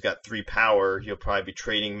since he's got 3 power, he'll probably be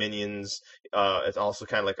trading minions. It's also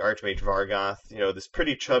kind of like Archmage Vargoth. This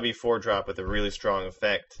pretty chubby 4-drop with a really strong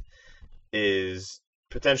effect is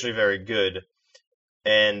potentially very good.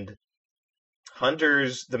 And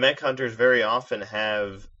the mech hunters very often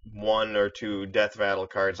have 1 or 2 Death Rattle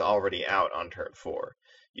cards already out on turn 4.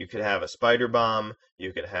 You could have a Spider Bomb.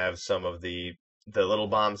 You could have some of the little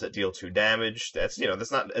bombs that deal 2 damage. That's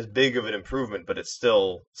not as big of an improvement, but it's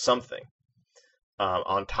still something.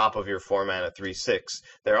 On top of your 4 mana 3/6,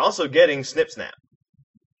 they're also getting Snip Snap.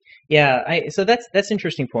 Yeah, so that's an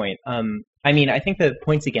interesting point. I mean, I think the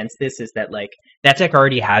points against this is that like that deck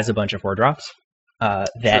already has a bunch of 4-drops that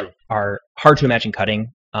True. are hard to imagine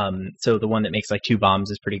cutting. So the one that makes like 2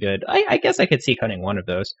 bombs is pretty good. I guess I could see cutting one of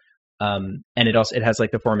those. And it has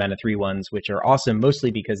like the 4 mana 3 ones, which are awesome,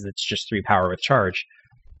 mostly because it's just 3 power with charge.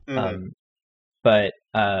 Mm-hmm. But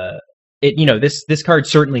this card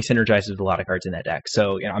certainly synergizes with a lot of cards in that deck.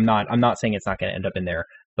 So I'm not saying it's not going to end up in there,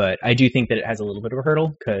 but I do think that it has a little bit of a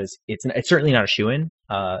hurdle because it's certainly not a shoo-in,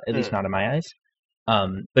 at least Mm. not in my eyes.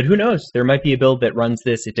 But who knows? There might be a build that runs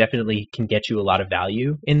this. It definitely can get you a lot of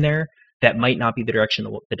value in there. That might not be the direction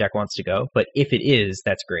the deck wants to go, but if it is,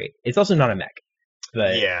 that's great. It's also not a mech,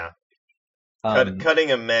 but Yeah, um,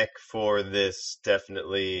 cutting a mech for this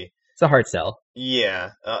definitely. it's a hard sell.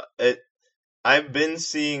 Yeah, I've been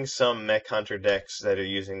seeing some mech hunter decks that are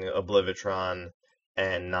using Oblivitron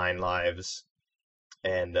and 9 lives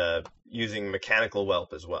and using mechanical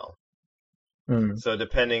whelp as well. Mm, So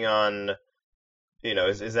depending on,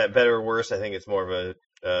 is that better or worse? I think it's more of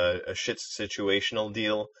a shit situational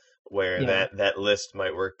deal where yeah, that list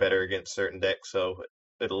might work better against certain decks. So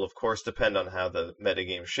it'll of course depend on how the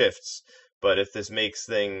metagame shifts. But if this makes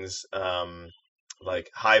things like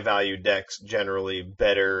high value decks generally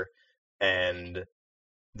better, and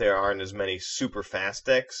there aren't as many super fast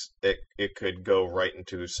decks, it could go right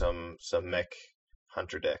into some mech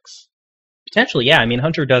hunter decks. potentially, yeah. I mean,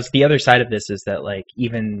 Hunter does. The other side of this is that like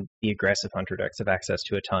even the aggressive Hunter decks have access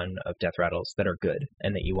to a ton of death rattles that are good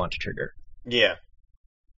and that you want to trigger. Yeah,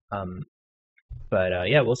 Um, but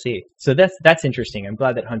yeah, we'll see. So that's interesting. I'm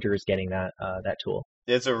glad that Hunter is getting that tool.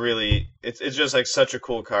 it's just like such a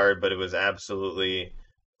cool card, but it was absolutely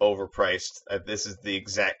overpriced. This is the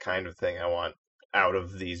exact kind of thing I want out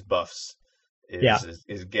of these buffs. Yeah,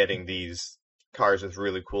 Is getting these cards with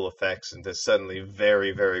really cool effects into suddenly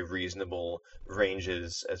very very reasonable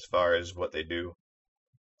ranges as far as what they do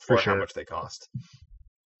for for how sure. much they cost.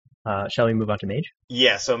 Shall we move on to Mage?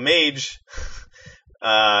 Yeah, so mage.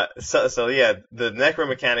 So yeah, the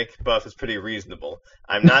necromechanic buff is pretty reasonable.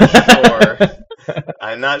 I'm not sure.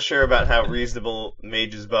 I'm not sure about how reasonable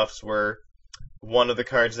mage's buffs were. One of the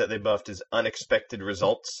cards that they buffed is unexpected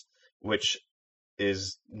results, which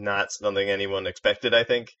is not something anyone expected, I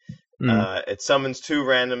think. Mm, It summons 2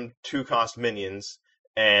 random 2-cost minions,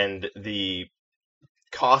 and the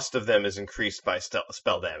cost of them is increased by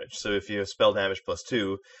spell damage. So if you have spell damage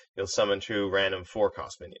 +2, you'll summon 2 random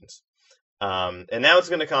 4-cost minions. And now it's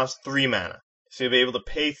going to cost 3 mana. So you'll be able to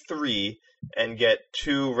pay 3 and get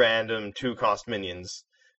 2 random 2-cost minions.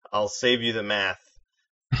 I'll save you the math.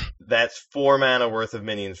 That's 4 mana worth of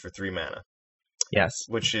minions for 3 mana, yes,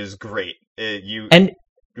 which is great. and You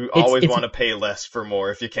it's always it's want to pay less for more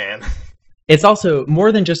if you can. it's also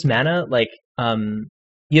more than just mana. Like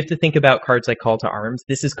you have to think about cards like Call to Arms.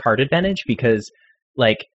 This is card advantage because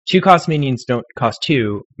like 2 cost minions don't cost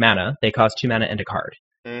 2 mana; they cost 2 mana and a card.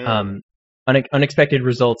 Mm, Um, unexpected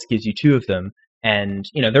results gives you 2 of them, and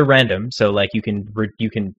they're random. So like you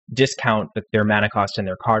can discount their mana cost and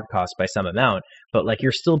their card cost by some amount, but like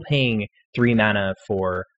you're still paying 3 mana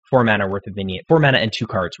for 4 mana worth of minion, 4 mana and 2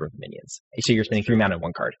 cards worth of minions. So you're that's spending three true. mana and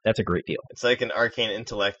 1 card. That's a great deal. It's like an arcane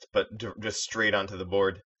intellect, but just straight onto the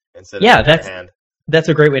board instead of Yeah, in your that's hand. that's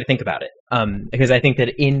a great way to think about it. Because I think that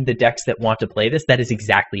in the decks that want to play this, that is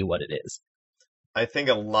exactly what it is. I think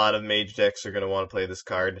a lot of mage decks are going to want to play this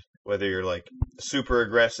card, whether you're like super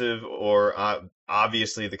aggressive or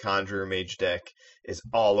obviously the Conjurer Mage deck is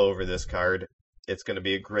all over this card. It's going to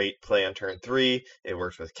be a great play on turn 3. It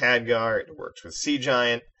works with Khadgar. It works with Sea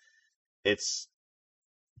Giant. It's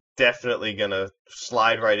definitely going to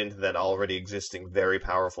slide right into that already existing very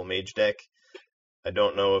powerful mage deck. I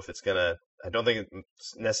don't know if it's going to. I don't think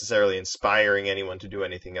it's necessarily inspiring anyone to do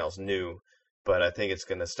anything else new, but I think it's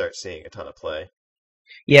going to start seeing a ton of play.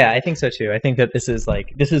 Yeah, I think so too. I think that this is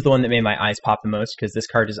the one that made my eyes pop the most because this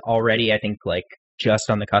card is already, I think, like just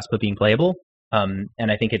on the cusp of being playable. And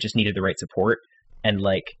I think it just needed the right support. And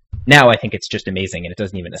like now, I think it's just amazing, and it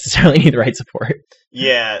doesn't even necessarily need the right support.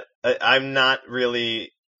 Yeah, I'm not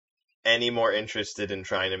really any more interested in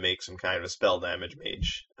trying to make some kind of spell damage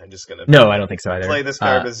mage. I'm just gonna No, I don't think so either. play this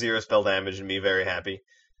card with 0 spell damage and be very happy.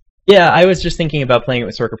 Yeah, I was just thinking about playing it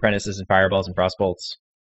with Sorc Apprentices and Fireballs and Frostbolts.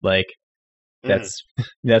 Like Mm. that's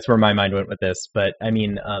that's where my mind went with this. But I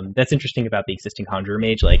mean, that's interesting about the existing Conjurer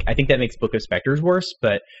Mage. Like I think that makes Book of Specters worse,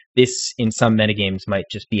 but this in some metagames might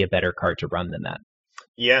just be a better card to run than that.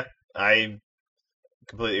 Yeah, I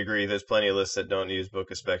completely agree. There's plenty of lists that don't use Book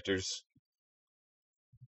of Specters.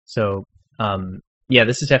 So yeah,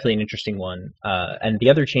 this is definitely an interesting one. And the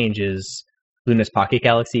other change is Luna's Pocket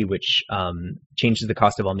Galaxy, which changes the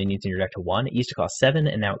cost of all minions in your deck to 1. It used to cost 7,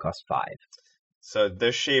 and now it costs 5. So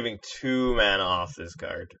they're shaving 2 mana off this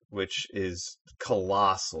card, which is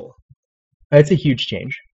colossal. It's a huge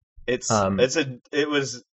change. Um, It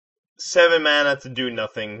was 7 mana to do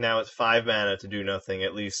nothing. Now it's 5 mana to do nothing,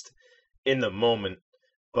 at least in the moment.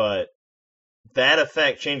 But that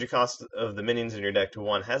effect, change the cost of the minions in your deck to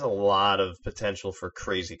 1, has a lot of potential for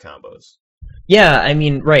crazy combos. Yeah, I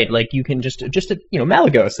mean, right, like you can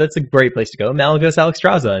Malagos, that's a great place to go. Malagos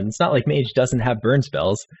Alexstrasza, and it's not like Mage doesn't have burn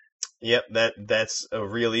spells. Yep, that's a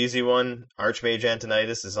real easy one. Archmage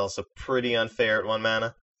Antonidas is also pretty unfair at 1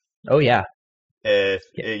 mana. Oh yeah.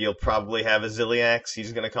 You'll probably have a Ziliax.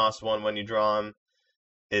 He's going to cost 1 when you draw him.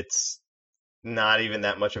 It's not even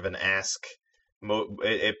that much of an ask.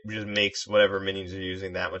 It just makes whatever minions you're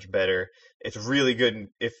using that much better. It's really good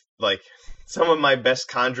if, like, some of my best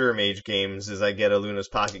Conjurer Mage games is I get a Luna's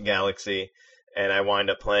Pocket Galaxy, and I wind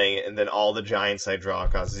up playing it, and then all the giants I draw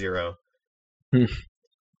cost 0.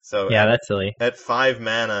 So yeah, that's silly. At 5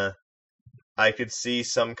 mana, I could see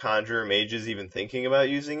some Conjurer Mages even thinking about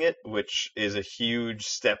using it, which is a huge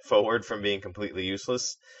step forward from being completely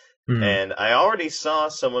useless. And I already saw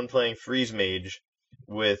someone playing Freeze Mage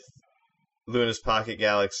with Luna's Pocket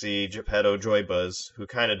Galaxy, Geppetto, Joybuzz, who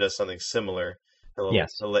kind of does something similar. He'll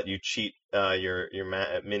let you cheat your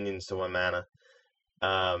minions to 1 mana.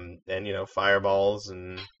 And, Fireballs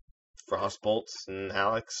and Frostbolts and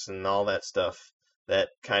Alex and all that stuff. That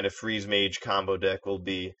kind of Freeze Mage combo deck will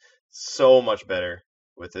be so much better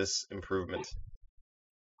with this improvement.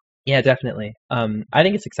 Yeah, definitely. I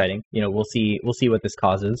think it's exciting. We'll see what this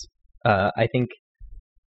causes. I think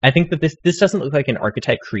that this doesn't look like an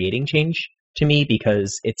archetype creating change to me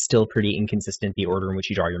because it's still pretty inconsistent, the order in which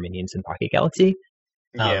you draw your minions in Pocket Galaxy.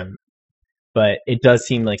 Yeah. But it does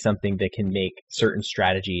seem like something that can make certain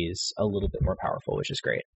strategies a little bit more powerful, which is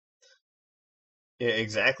great. Yeah,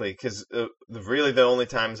 exactly. Because really the only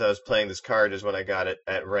times I was playing this card is when I got it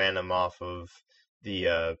at random off of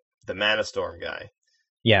the Mana Storm guy.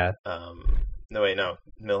 Yeah. No, wait, no.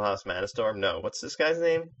 Millhouse Mana Storm? No. What's this guy's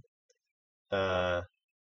name?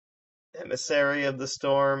 Emissary of the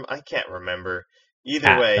Storm? I can't remember.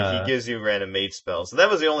 Either way, he gives you random mage spells. So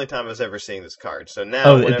that was the only time I was ever seeing this card. So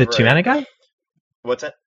now, the 2-mana guy? What's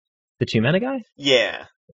that? The 2-mana guy? Yeah.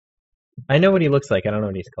 I know what he looks like. I don't know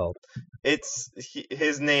what he's called.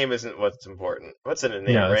 His name isn't what's important. What's in a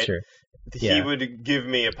name, no, right? True. He would give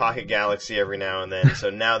me a Pocket Galaxy every now and then.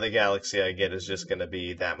 So now the Galaxy I get is just going to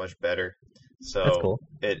be that much better. So that's cool.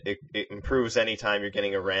 It improves any time you're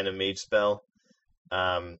getting a random mage spell.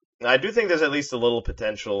 I do think there's at least a little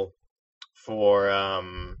potential for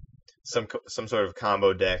some sort of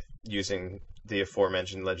combo deck using the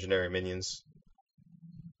aforementioned legendary minions.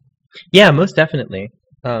 Yeah, most definitely.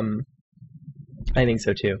 I think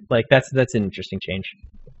so too. Like that's an interesting change.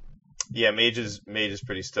 Yeah, Mage is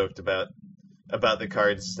pretty stoked about the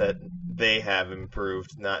cards that they have improved.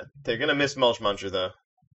 They're gonna miss Mulch Muncher though.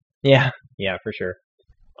 Yeah, for sure.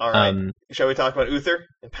 All right, shall we talk about Uther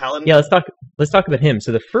and Paladin? Yeah, let's talk about him.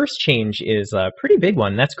 So the first change is a pretty big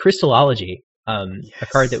one. That's Crystallology. A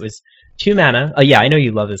card that was 2 mana. Yeah, I know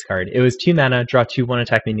you love this card. It was 2 mana, draw 2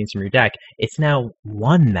 1-attack minions from your deck. It's now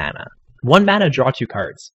 1 mana. 1 mana, draw 2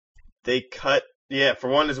 cards. They cut. Yeah, for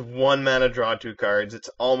one is 1 mana, draw 2 cards. It's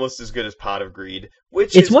almost as good as Pot of Greed,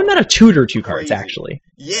 which it's 1 mana, tutor 2 cards crazy. actually.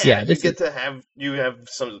 Yeah, you have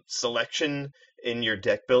some selection in your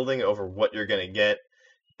deck building over what you're gonna get,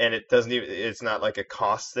 and it's not like a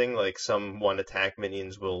cost thing. Like some 1-attack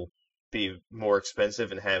minions will be more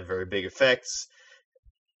expensive and have very big effects,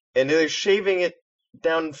 and they're shaving it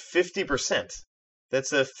down 50%.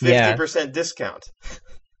 That's a 50% discount.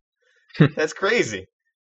 That's crazy.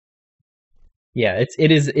 Yeah,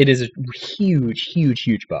 it is a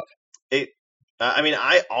huge buff.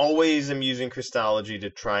 I always am using Crystallology to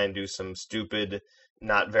try and do some stupid,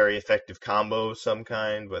 not very effective combo of some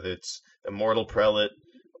kind, whether it's Immortal Prelate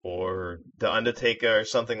or the Undertaker or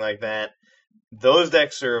something like that. Those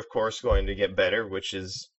decks are, of course, going to get better, which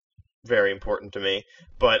is very important to me.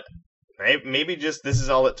 But maybe just this is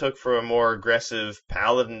all it took for a more aggressive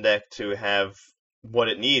Paladin deck to have what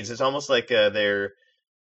it needs. It's almost like they're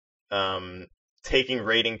taking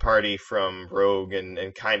Raiding Party from Rogue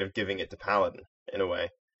and kind of giving it to Paladin in a way.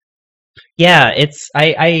 Yeah,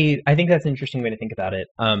 I think that's an interesting way to think about it.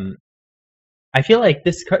 I feel like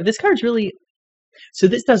this card's really, so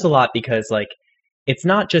this does a lot because like it's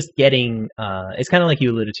not just getting it's kind of like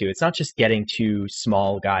you alluded to, it's not just getting 2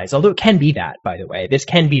 small guys, although it can be that, by the way. This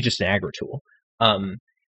can be just an aggro tool.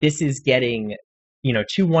 This is getting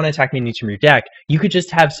 2 1-attack minions from your deck. You could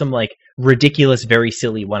just have some like ridiculous, very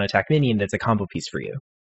silly 1-attack minion that's a combo piece for you,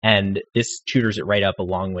 and this tutors it right up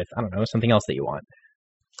along with, I don't know, something else that you want.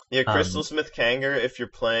 Yeah, Crystalsmith Kanger, if you're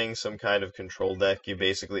playing some kind of control deck, you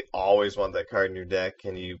basically always want that card in your deck,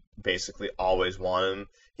 and you basically always want him.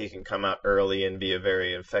 He can come out early and be a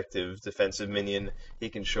very effective defensive minion. He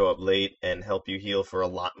can show up late and help you heal for a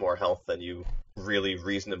lot more health than you really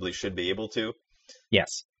reasonably should be able to.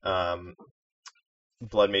 Yes.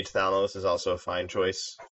 Blood Mage Thanos is also a fine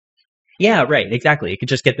choice. Yeah, right, exactly. You could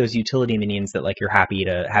just get those utility minions that like you're happy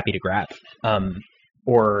to grab.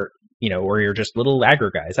 Or or you're just little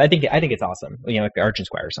aggro guys. I think it's awesome. Like the Argent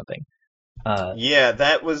Squire or something. Yeah,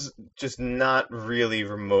 that was just not really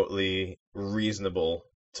remotely reasonable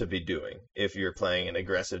to be doing if you're playing an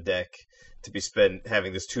aggressive deck, to be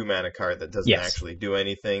having this 2-mana card that doesn't Yes. actually do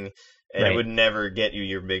anything, and Right. it would never get you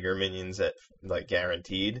your bigger minions at like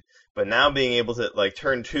guaranteed. But now being able to like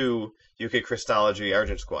turn 2, you could Crystology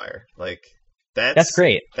Argent Squire. Like That's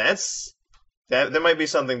great. that there might be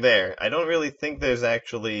something there. I don't really think there's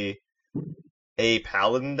actually a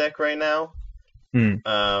Paladin deck right now.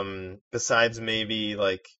 Besides maybe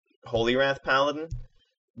like Holy Wrath Paladin,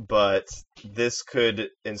 but this could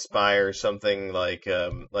inspire something like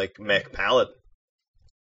Mech Paladin.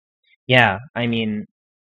 Yeah, I mean,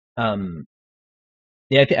 yeah,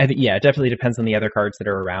 it definitely depends on the other cards that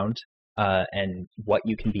are around, and what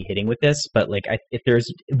you can be hitting with this. But like, if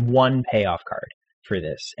there's one payoff card for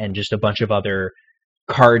this, and just a bunch of other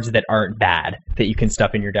cards that aren't bad that you can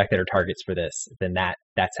stuff in your deck that are targets for this, then that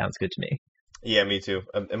sounds good to me. Yeah, me too.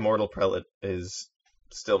 Immortal Prelate is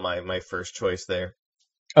still my first choice there.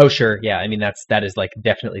 Oh, sure. Yeah, I mean, that is like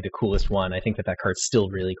definitely the coolest one. I think that card's still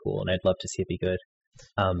really cool, and I'd love to see it be good.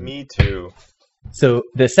 Me too. So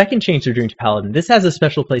the second change they're doing to Paladin, this has a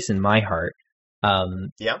special place in my heart.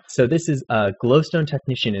 Yeah. So this is Glowstone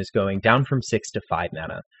Technician is going down from 6 to 5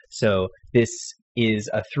 mana. So this is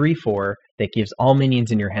a 3/4 that gives all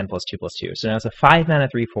minions in your hand +2/+2. So now it's a 5 mana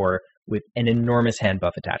 3/4 with an enormous hand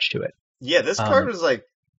buff attached to it. Yeah, this card was like,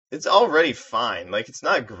 it's already fine. Like, it's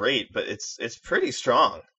not great, but it's pretty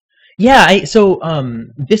strong. Yeah,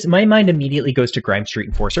 my mind immediately goes to Grime Street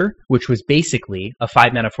Enforcer, which was basically a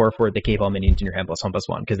 5 mana 4/4 that gave all minions in your hand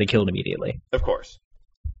 +1/+1 because they killed immediately. Of course.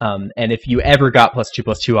 And if you ever got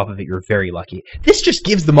 +2/+2 off of it, you're very lucky. This just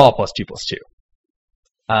gives them all +2/+2.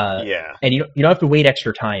 Yeah. And you don't have to wait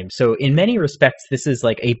extra time. So in many respects, this is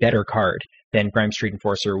like a better card than Grime Street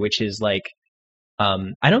Enforcer, which is like,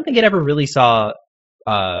 I don't think it ever really saw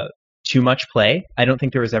too much play. I don't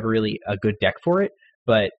think there was ever really a good deck for it,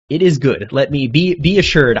 but it is good. Let me be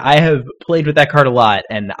assured. I have played with that card a lot,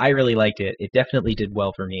 and I really liked it. It definitely did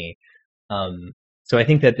well for me. So I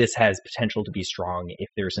think that this has potential to be strong if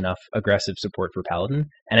there's enough aggressive support for Paladin,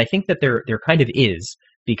 and I think that there kind of is,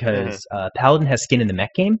 because Paladin has skin in the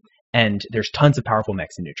mech game, and there's tons of powerful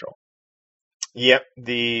mechs in neutral. Yep,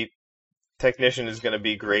 the Technician is going to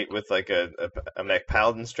be great with like a mech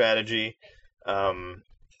Paladin strategy.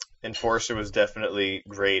 Enforcer was definitely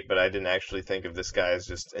great, but I didn't actually think of this guy as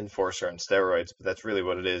just Enforcer on steroids, but that's really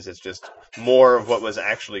what it is. It's just more of what was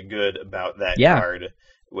actually good about that card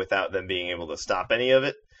without them being able to stop any of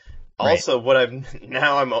it. Right. Also, what I'm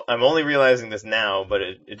only realizing this now, but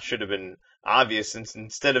it should have been obvious, since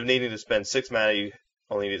instead of needing to spend 6 mana, you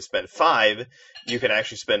only need to spend 5. You can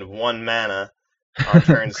actually spend 1 mana on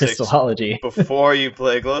turn 6 before you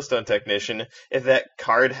play Glowstone Technician. If that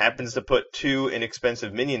card happens to put 2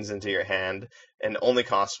 inexpensive minions into your hand and only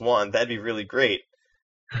costs 1, that'd be really great.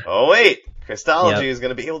 Oh wait, Crystology is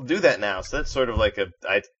going to be able to do that now. So that's sort of like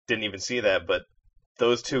I didn't even see that, but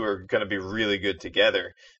those two are going to be really good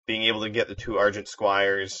together. Being able to get the 2 Argent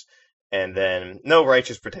Squires, and then no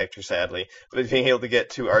Righteous Protector, sadly, but being able to get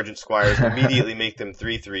 2 Argent Squires and immediately make them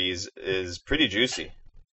 3/3s is pretty juicy.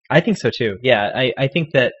 I think so too. Yeah, I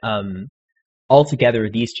think that altogether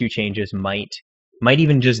these two changes might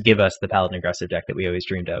even just give us the Paladin aggressive deck that we always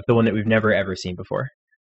dreamed of, the one that we've never ever seen before.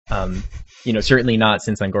 Certainly not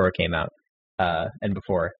since Angora came out and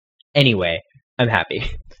before. Anyway, I'm happy.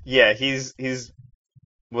 Yeah, he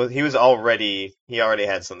already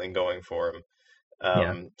had something going for him.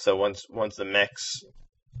 So once the mechs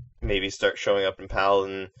maybe start showing up in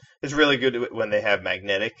Paladin, it's really good when they have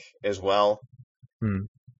magnetic as well.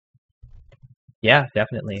 Yeah,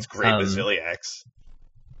 definitely. It's great with Ziliax.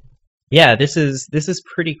 Yeah, this is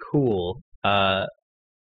pretty cool.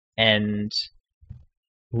 And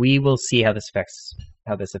we will see how this affects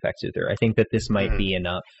Uther. I think that this might be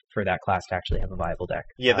enough for that class to actually have a viable deck.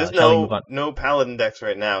 Yeah, there's no Paladin decks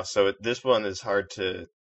right now, so this one is hard to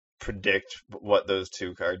predict what those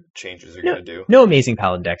 2 card changes are going to do. No amazing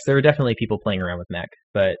Paladin decks. There are definitely people playing around with Mech,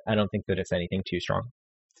 but I don't think that it's anything too strong.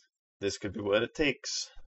 This could be what it takes.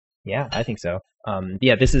 Yeah, I think so.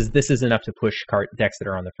 This is enough to push decks that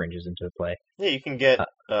are on the fringes into play. Yeah, you can get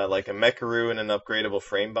like a Mecharoo and an upgradable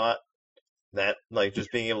Framebot. That, like,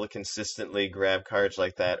 just being able to consistently grab cards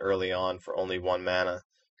like that early on for only 1 mana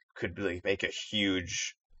could like make a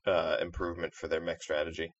huge improvement for their mech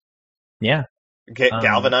strategy. Yeah.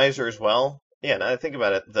 Galvanizer as well. Yeah, now that I think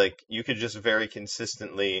about it, like you could just very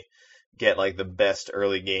consistently get like the best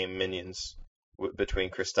early game minions between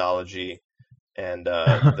Christology and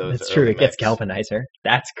those That's true. early It gets mechs. Galvanizer.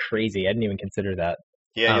 That's crazy. I didn't even consider that.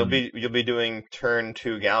 Yeah, Um, you'll be doing turn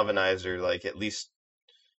 2 Galvanizer like at least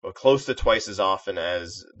well close to twice as often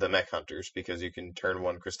as the mech hunters because you can turn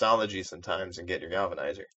 1 Christology sometimes and get your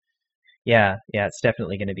Galvanizer. yeah, yeah, it's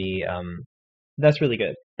definitely going to be. That's really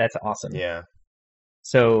good. That's awesome. Yeah.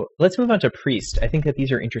 So let's move on to Priest. I think that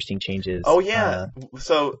these are interesting changes. Oh yeah.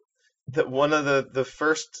 So one of the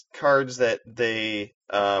first cards that they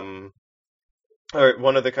or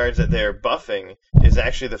one of the cards that they're buffing is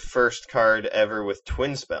actually the first card ever with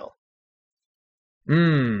Twin Spell.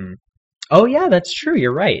 Mm. Oh yeah, that's true.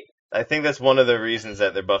 You're right. I think that's one of the reasons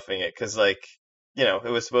that they're buffing it, because like,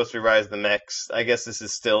 it was supposed to be Rise of the Mechs. I guess this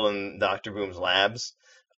is still in Doctor Boom's labs,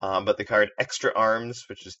 but the card Extra Arms,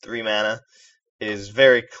 which is 3 mana, is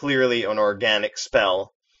very clearly an organic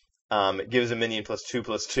spell. It gives a minion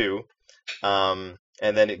 +2/+2, and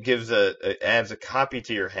then it adds a copy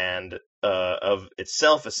to your hand of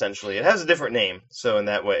itself. Essentially, it has a different name, so in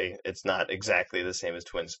that way, it's not exactly the same as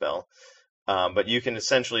Twin Spell. But you can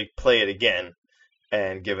essentially play it again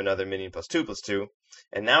and give another minion +2/+2,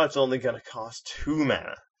 and now it's only going to cost 2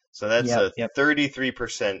 mana. So that's Yep, a yep.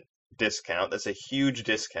 33% discount. That's a huge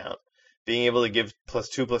discount. Being able to give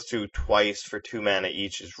 +2/+2 twice for 2 mana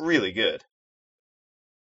each is really good.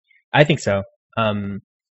 I think so.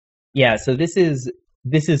 Yeah, so this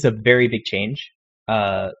is a very big change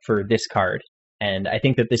for this card, and I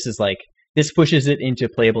think that this pushes it into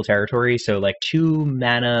playable territory. So like 2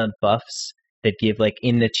 mana buffs that give like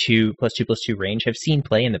in the 2/2/2 range have seen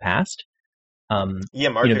play in the past. Yeah,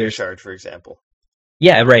 Mark of your There's Shard, for example.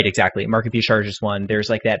 yeah, right, exactly. Mark of Charge is one. There's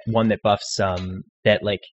like that one that buffs that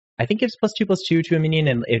like I think gives +2/+2 to a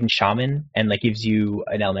minion in Shaman and like gives you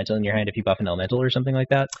an elemental in your hand if you buff an elemental or something like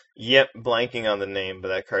that. Yep, blanking on the name, but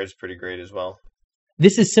that card's pretty great as well.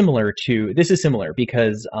 This is similar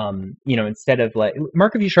because instead of like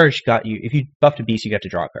Mark of Charge got you if you buffed a beast you got to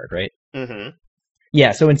draw a card, right? Mm-hmm.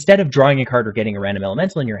 Yeah, so instead of drawing a card or getting a random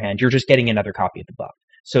elemental in your hand, you're just getting another copy of the buff.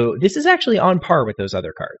 So this is actually on par with those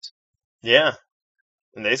other cards. Yeah,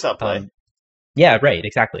 and they saw play. Um, Yeah, right,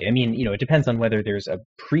 exactly. I mean, it depends on whether there's a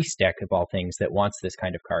priest deck of all things that wants this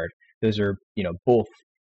kind of card. Those are, both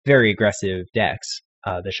very aggressive decks.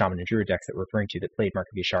 The Shaman and Druid decks that we're referring to that played Mark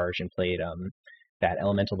of Charge and played that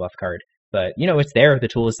elemental buff card. But it's there. The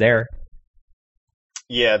tool is there.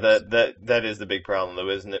 Yeah, that is the big problem, though,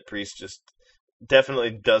 isn't it? Priest just definitely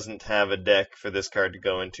doesn't have a deck for this card to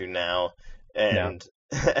go into now, No. and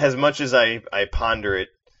as much as I ponder it,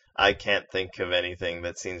 I can't think of anything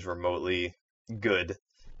that seems remotely good,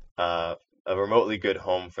 a remotely good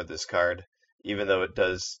home for this card, even though it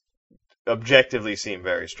does objectively seem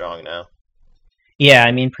very strong now. Yeah,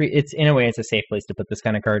 I mean, it's in a way it's a safe place to put this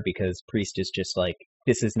kind of card because priest is just like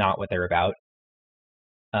this is not what they're about.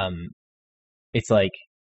 Um, it's like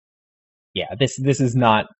yeah, this is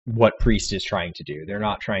not what Priest is trying to do. They're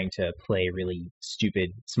not trying to play really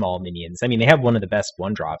stupid small minions. I mean, they have one of the best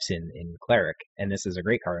 1-drops in Cleric, and this is a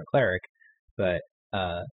great card in Cleric, but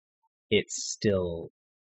it's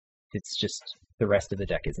just the rest of the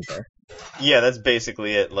deck isn't there. Yeah, that's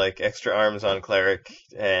basically it. Like extra arms on cleric,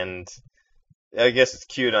 and I guess it's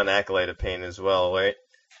cute on Acolyte of Pain as well, right?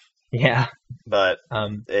 Yeah. But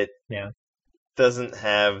Um. it Yeah. doesn't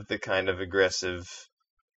have the kind of aggressive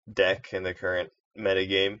deck in the current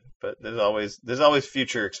metagame. But there's always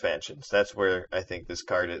future expansions. That's where I think this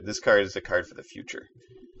card is a card for the future.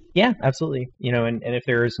 Yeah, absolutely. And if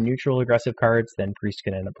there's neutral aggressive cards, then Priest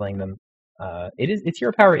can end up playing them. Its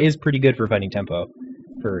hero power is pretty good for fighting tempo,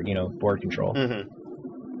 for board control. Mm-hmm.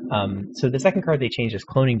 So the second card they changed is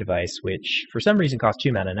Cloning Device, which for some reason costs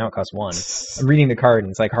 2 mana. Now it costs 1. I'm reading the card,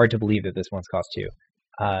 and it's like hard to believe that this one's cost 2.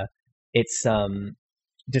 It's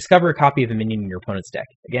discover a copy of a minion in your opponent's deck.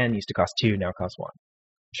 Again, used to cost 2, now it costs 1.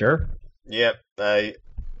 Sure. Yep.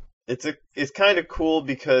 It's kind of cool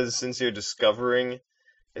because since you're discovering,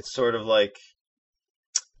 it's sort of like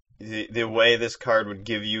the way this card would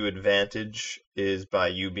give you advantage is by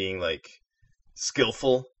you being like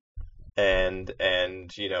skillful and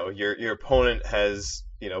your opponent has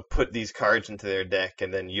put these cards into their deck,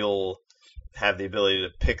 and then you'll have the ability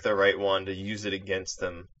to pick the right one to use it against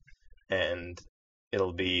them, and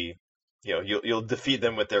it'll be you'll defeat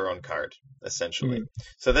them with their own card essentially.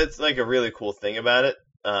 So that's like a really cool thing about it.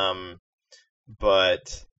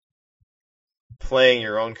 But playing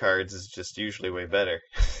your own cards is just usually way better.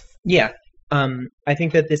 Yeah. I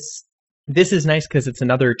think that This is nice because it's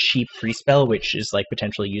another cheap free spell, which is like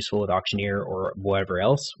potentially useful with Auctioneer or whatever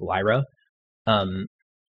else, Lyra, um,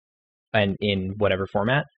 and in whatever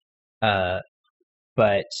format. Uh,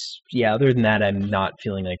 but yeah, other than that, I'm not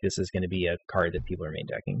feeling like this is going to be a card that people are main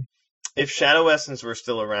decking. If Shadow Essence were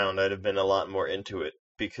still around, I'd have been a lot more into it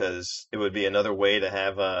because it would be another way to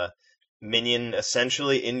have a minion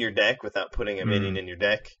essentially in your deck without putting a minion Mm, in your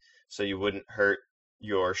deck, so you wouldn't hurt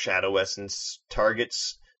your Shadow Essence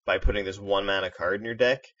targets by putting this 1 mana card in your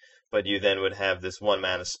deck, but you then would have this 1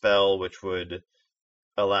 mana spell which would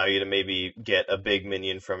allow you to maybe get a big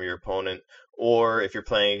minion from your opponent. Or if you're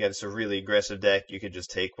playing against a really aggressive deck, you could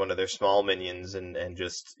just take one of their small minions and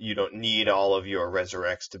just, you don't need all of your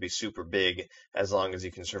resurrects to be super big as long as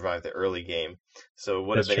you can survive the early game. So it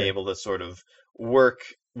would have that's been true. able to sort of work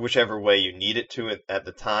whichever way you need it to at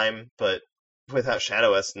the time, but without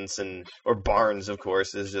Shadow Essence and or Barnes, of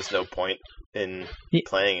course, there's just no point in Y-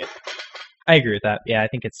 playing it. I agree with that. Yeah, I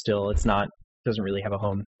think it's not doesn't really have a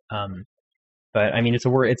home. But I mean, it's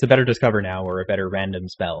a better discover now or a better random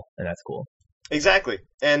spell, and that's cool. Exactly.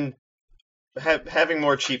 And having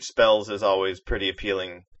more cheap spells is always pretty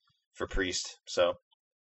appealing for Priest. So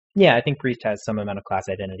Yeah, I think Priest has some amount of class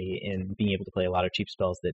identity in being able to play a lot of cheap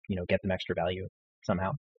spells that get them extra value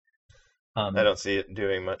somehow. I Um, don't see it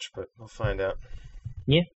doing much, but we'll find out.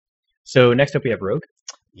 yeah. So next up we have Rogue.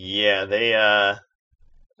 Yeah, they. I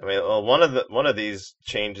mean, well, one of these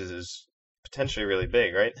changes is potentially really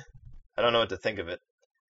big, right? I don't know what to think of it.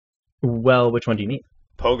 Well, which one do you mean?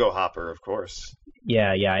 Pogo Hopper, of course.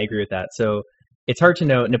 Yeah, I agree with that. So it's hard to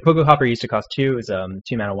know. Pogo Hopper used to cost two. It was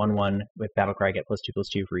 2 mana 1/1 with Battlecry get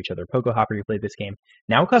 +2/+2 for each other Pogo Hopper you played this game.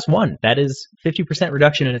 Now it costs one. That is 50%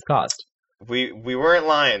 reduction in its cost. We weren't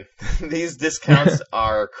lying. These discounts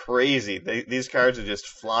are crazy. These cards are just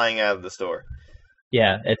flying out of the store.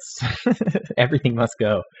 Yeah, it's everything must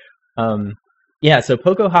go. Um, yeah, so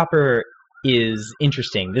Pogo Hopper is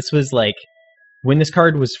interesting. This was like when this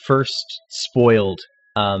card was first spoiled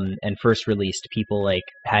and first released, people like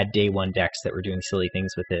had day one decks that were doing silly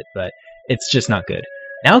things with it, but it's just not good.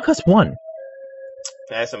 Now it costs one,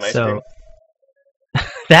 Can I have some ice so cream?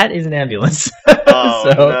 that is an ambulance. Oh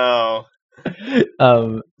so no.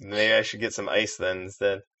 um, Maybe I should get some ice then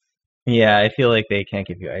instead. yeah, I feel like they can't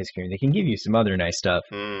give you ice cream. They can give you some other nice stuff.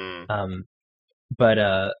 Hmm. Um, but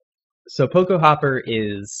so Pogo Hopper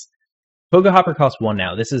costs one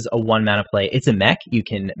now. This is a 1 mana play. It's a mech. You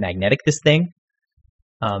can magnetic this thing.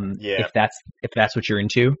 Yeah. If that's what you're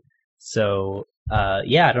into. So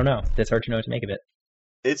yeah, I don't know. It's hard to know what to make of it.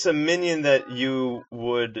 It's a minion that you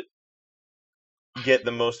would get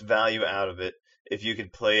the most value out of it if you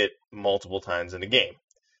could play it multiple times in a game.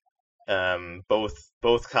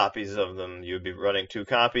 Both copies of them, you would be running 2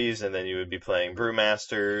 copies, and then you would be playing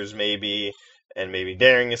Brewmasters, maybe, and maybe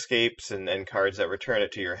Daring Escapes, and cards that return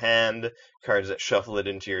it to your hand, cards that shuffle it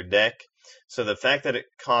into your deck. So the fact that it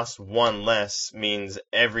costs one less means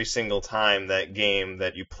every single time that game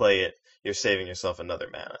that you play it, you're saving yourself another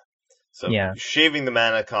mana. So Yeah, shaving the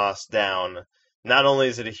mana cost down, not only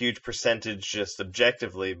is it a huge percentage just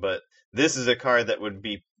objectively, but this is a card that would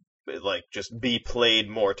be like just be played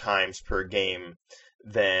more times per game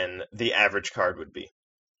than the average card would be.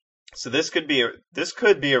 So this could be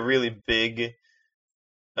a really big,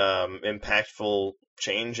 impactful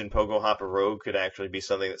change in Pogo Hopper Rogue. Could actually be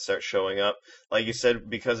something that starts showing up. Like you said,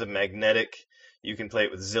 because of Magnetic, you can play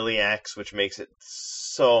it with Ziliax, which makes it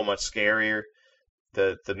so much scarier.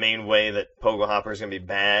 The main way that Pogo Hopper is going to be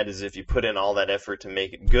bad is if you put in all that effort to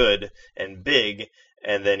make it good and big,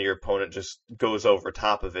 and then your opponent just goes over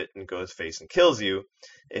top of it and goes face and kills you.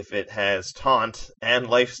 If it has Taunt and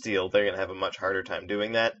Lifesteal, they're going to have a much harder time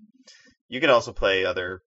doing that. You can also play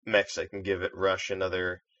other mechs that can give it Rush and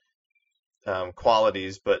other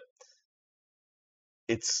qualities, but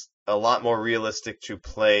it's a lot more realistic to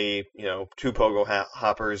play, 2 Pogo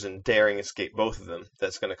Hoppers and Daring Escape both of them.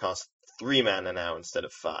 That's going to cost 3 mana now instead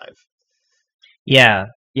of 5. yeah,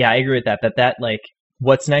 I agree with that. That like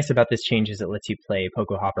what's nice about this change is it lets you play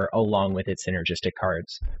Pogo Hopper along with its synergistic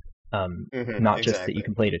cards. Not just that you Exactly.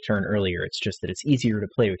 can play it a turn earlier. It's just that it's easier to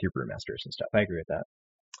play with your Brewmasters and stuff. I agree with that.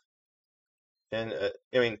 And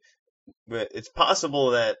I mean, it's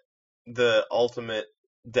possible that the ultimate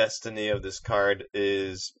destiny of this card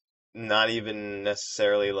is not even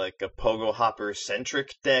necessarily like a Pogo Hopper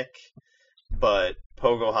centric deck, but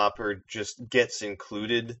Pogo Hopper just gets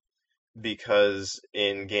included because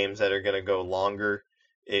in games that are going to go longer,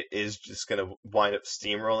 it is just going to wind up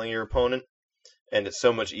steamrolling your opponent, and it's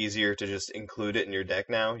so much easier to just include it in your deck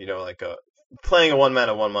now. Playing a 1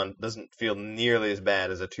 mana 1/1 doesn't feel nearly as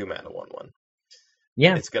bad as a 2 mana 1/1.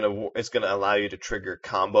 Yeah. It's gonna allow you to trigger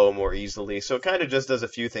combo more easily. So it kind of just does a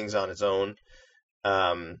few things on its own.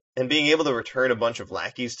 And being able to return a bunch of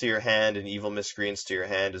lackeys to your hand and evil miscreants to your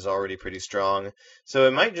hand is already pretty strong. So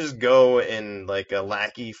it might just go in like a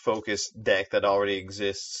lackey focused deck that already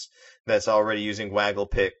exists, that's already using waggle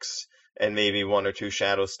picks and maybe one or two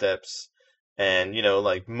shadow steps. And,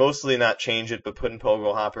 like mostly not change it, but put in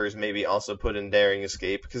pogo hoppers, maybe also put in daring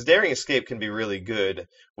escape, because daring escape can be really good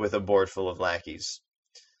with a board full of lackeys.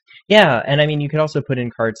 Yeah, and I mean, you could also put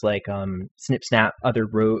in cards like Snip Snap, other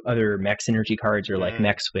Mech synergy cards, or like Mm,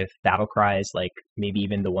 Mechs with battle cries, like maybe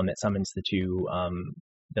even the one that summons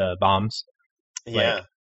the bombs. Like yeah.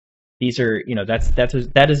 these are,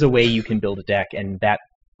 that is a way you can build a deck, and that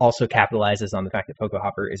also capitalizes on the fact that Poco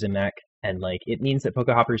Hopper is a Mech, and like it means that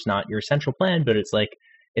Poco Hopper is not your central plan, but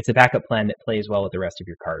it's a backup plan that plays well with the rest of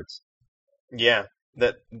your cards. Yeah,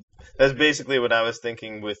 that that's basically what I was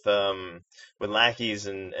thinking with lackeys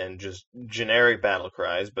and just generic battle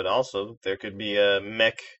cries, but also there could be a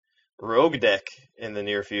mech rogue deck in the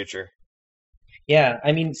near future. Yeah,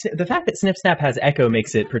 I mean, the fact that Snip Snap has Echo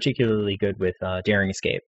makes it particularly good with Daring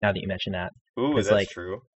Escape. Now that you mention that, Ooh, because that's like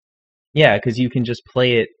true. yeah, because you can just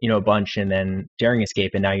play it, a bunch, and then Daring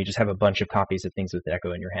Escape, and now you just have a bunch of copies of things with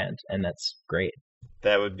Echo in your hand, and that's great.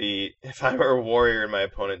 That would be if I were a warrior and my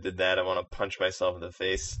opponent did that, I want to punch myself in the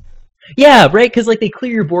face. Yeah, right. Because like they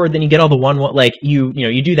clear your board, then you get all the one. Like you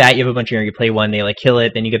do that. You have a bunch of you play one, they like kill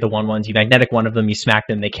it. Then you get the ones. You magnetic one of them. You smack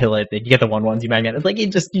them. They kill it. Then you get the ones. You magnetic. Like you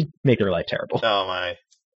make their life terrible. Oh my,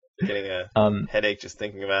 getting a Um, headache just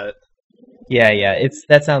thinking about it. yeah.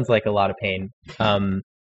 That sounds like a lot of pain.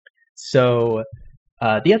 So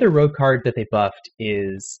the other road card that they buffed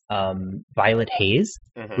is Violet Haze,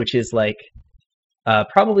 Hmm. which is like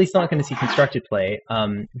probably still not going to see constructed play.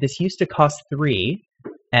 This used to cost 3,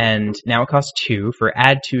 and now it costs 2 for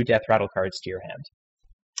add 2 Death Rattle cards to your hand.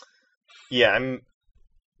 Yeah, I'm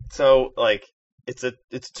so like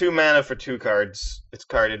it's 2 mana for 2 cards. It's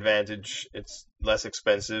card advantage. It's less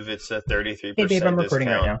expensive. It's a Hey babe, I'm 33% recording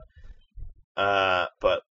right discount. now.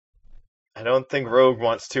 But I don't think Rogue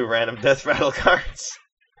wants 2 random death rattle cards.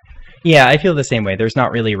 Yeah, I feel the same way. There's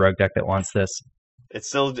not really a rogue deck that wants this.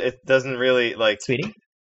 It doesn't really like. Sweetie?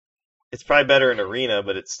 It's probably better in Arena,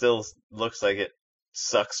 but it still looks like it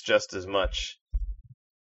sucks just as much.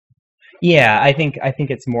 Yeah, I think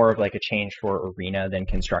it's more of like a change for Arena than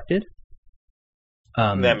constructed. That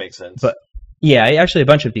Um, makes sense. but yeah, actually a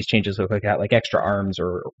bunch of these changes look like that, like extra arms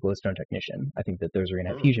or Glowstone Technician. I think that those are gonna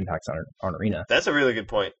have Hmm. huge impacts on Arena. That's a really good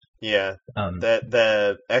point. Yeah, Um, that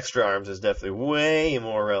the extra arms is definitely way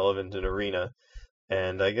more relevant in Arena,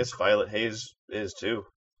 and I guess Violet Haze is too.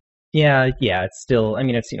 yeah, it's still. I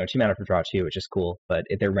mean, it's 2 mana for draw 2, which is cool, but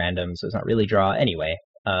they're random, so it's not really draw anyway.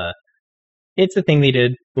 Uh, it's a thing they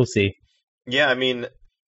did. We'll see. Yeah, I mean,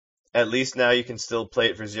 at least now you can still play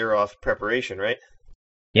it for 0 off preparation, right?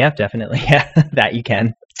 Yeah, definitely. Yeah, that you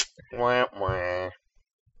can. Wah,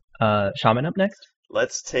 wah. Shaman up next.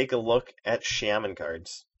 Let's take a look at Shaman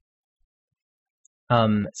cards.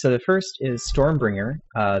 So the first is Stormbringer,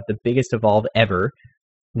 the biggest evolve ever.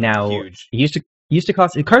 Now Huge. it used to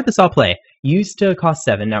cost a card that saw play used to cost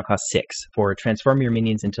 7, now it costs 6 for transform your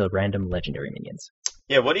minions into random legendary minions.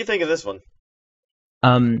 Yeah, what do you think of this one?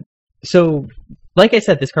 Um, so like I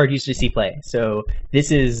said, this card used to see play. So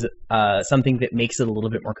this is something that makes it a little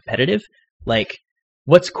bit more competitive. Like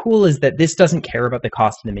what's cool is that this doesn't care about the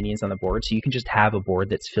cost of the minions on the board, so you can just have a board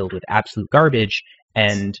that's filled with absolute garbage,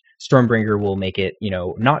 and Stormbringer will make it,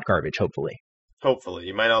 not garbage, hopefully. Hopefully.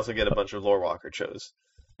 You might also get a bunch of Lore Walker Chos.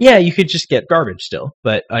 Yeah, you could just get garbage still,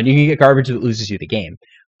 but you can get garbage that loses you the game.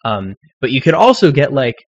 But you could also get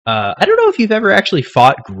like I don't know if you've ever actually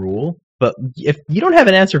fought Gruul, but if you don't have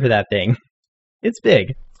an answer for that thing, it's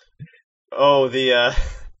big. Oh, the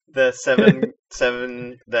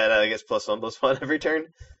 7/7 that I guess +1/+1 every turn.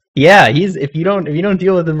 Yeah, he's if you don't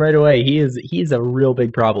deal with him right away, he's a real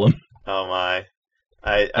big problem. Oh my.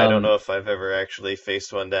 I don't Um, know if I've ever actually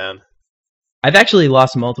faced one down. I've actually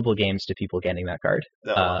lost multiple games to people getting that card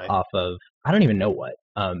Oh my. off of I don't even know what.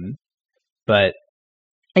 But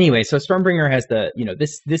anyway, so Stormbringer has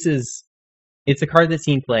this is it's a card that's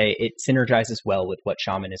seen play. It synergizes well with what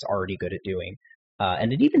Shaman is already good at doing,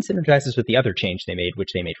 and it even synergizes with the other change they made,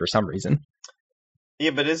 which they made for some reason.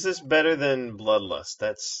 Yeah, but is this better than Bloodlust?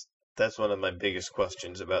 That's one of my biggest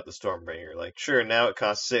questions about the Stormbringer. Like, sure, now it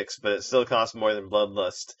costs 6, but it still costs more than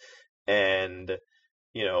Bloodlust. And,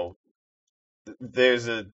 you know, there's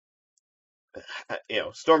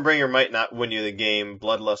Stormbringer might not win you the game,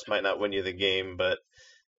 Bloodlust might not win you the game, but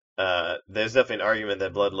there's definitely an argument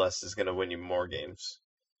that Bloodlust is going to win you more games.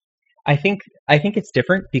 I think it's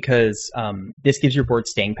different because this gives your board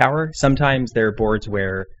staying power. Sometimes there are boards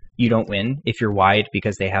where you don't win if you're wide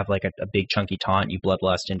because they have like a big chunky taunt. You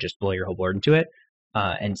bloodlust and just blow your whole board into it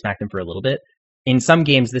and smack them for a little bit. In some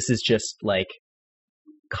games, this is just like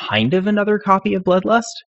kind of another copy of bloodlust,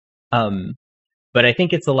 but I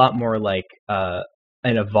think it's a lot more like an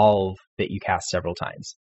evolve that you cast several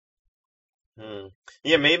times.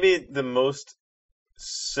 Yeah, maybe the most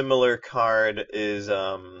similar card is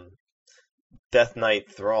Death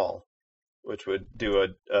Knight Thrall, which would do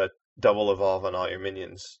a double evolve on all your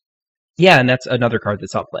minions. Yeah, and that's another card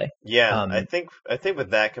that's out play. Yeah, I think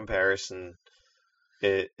with that comparison,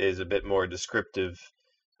 it is a bit more descriptive.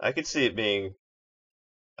 I could see it being,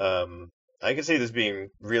 I could see this being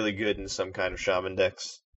really good in some kind of shaman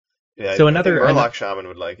decks. Yeah, So I think Murloc Shaman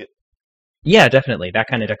would like it. Yeah, definitely. That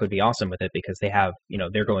kind of deck would be awesome with it because they have,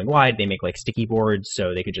 they're going wide. They make like sticky boards,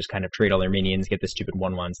 so they could just kind of trade all their minions, get the stupid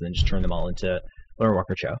 1/1s, and then just turn them all into Lone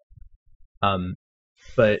Walker Cho.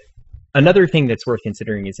 But another thing that's worth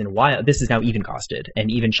considering is in Wild, this is now even costed, and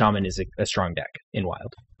even Shaman is a strong deck in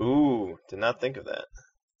Wild. Ooh, did not think of that.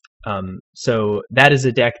 So that is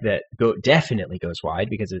a deck that definitely goes wide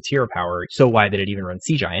because of its hero power, so wide that it even runs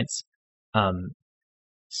Sea Giants.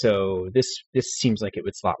 So this seems like it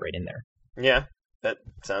would slot right in there. Yeah, that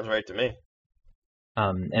sounds right to me.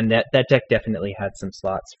 And that deck definitely had some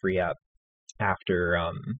slots free up after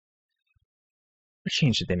what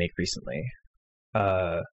change did they make recently?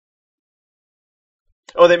 Oh,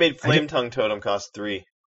 they made Flame Tongue Totem cost 3.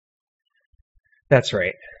 That's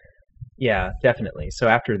right. Yeah, definitely. So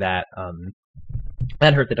after that,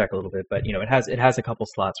 that hurt the deck a little bit, but it has a couple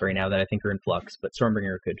slots right now that I think are in flux, but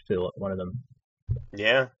Stormbringer could fill up one of them.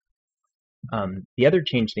 Yeah. The other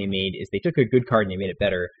change they made is they took a good card and they made it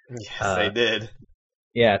better. Yes, they did.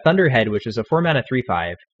 Yeah, Thunderhead, which is a 4-mana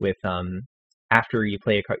 3/5 with after you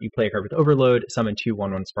play a card with Overload, summon 2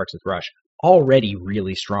 1/1 Sparks with Rush. Already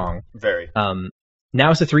really strong. Very.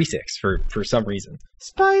 Now it's a 3/6 for some reason.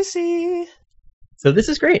 Spicy. So this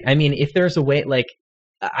is great. I mean, if there's a way, like,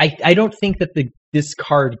 I don't think that this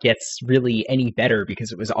card gets really any better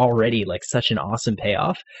because it was already like such an awesome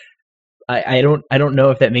payoff. I don't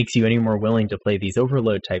know if that makes you any more willing to play these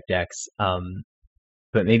Overload type decks.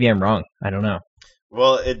 But maybe I'm wrong. I don't know.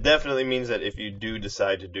 Well, it definitely means that if you do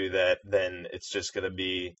decide to do that, then it's just going to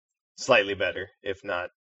be slightly better, if not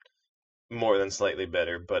more than slightly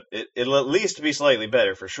better. But it'll at least be slightly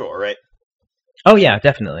better for sure, right? Oh yeah,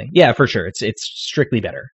 definitely. Yeah, for sure. It's strictly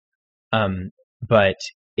better. But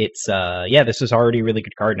it's this was already a really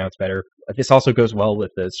good card. Now it's better. This also goes well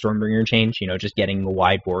with the Stormbringer change. Just getting a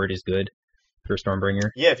wide board is good for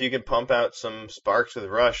Stormbringer. Yeah, if you can pump out some Sparks with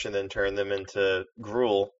Rush and then turn them into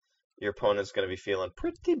Gruul, your opponent's going to be feeling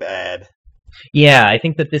pretty bad. Yeah, I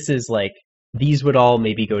think that this is like these would all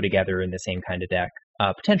maybe go together in the same kind of deck.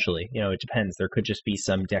 Potentially, it depends. There could just be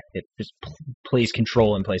some deck that just plays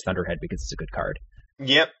Control and plays Thunderhead because it's a good card.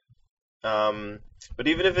 Yep. But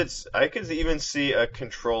even if I could even see a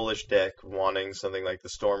Control-ish deck wanting something like the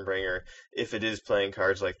Stormbringer if it is playing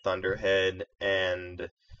cards like Thunderhead and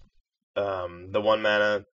the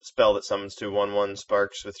 1-mana spell that summons 2 1/1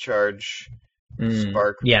 Sparks with Charge,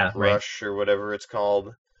 Spark Rush, or whatever it's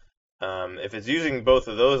called. If it's using both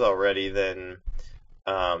of those already, then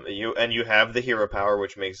you have the hero power,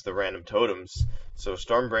 which makes the random totems. So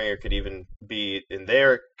Stormbringer could even be in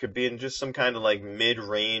there. Could be in just some kind of like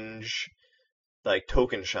mid-range, like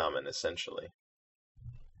token shaman, essentially.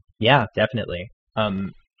 Yeah, definitely.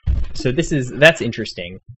 So that's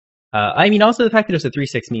interesting. I mean, also the fact that it's a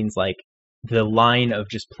 3/6 means like the line of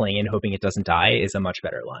just playing and hoping it doesn't die is a much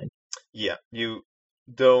better line. Yeah, you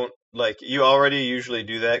don't you already usually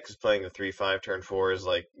do that because playing the 3/5 turn 4 is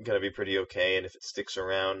like gonna be pretty okay, and if it sticks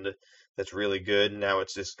around, that's really good. Now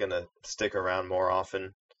it's just gonna stick around more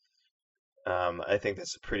often. I think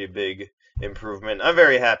that's a pretty big improvement. I'm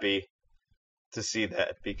very happy to see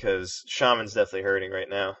that because Shaman's definitely hurting right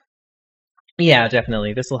now. Yeah,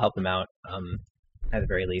 definitely. This will help them out. At the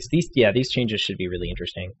very least, these changes should be really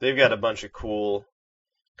interesting. They've got a bunch of cool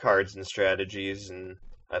cards and strategies, and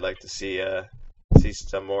I'd like to see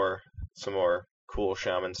some more cool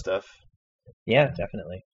shaman stuff. Yeah,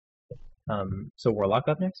 definitely. So Warlock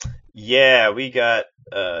up next? Yeah, we got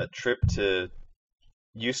a trip to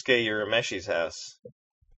Yusuke Urameshi's house.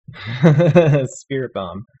 Spirit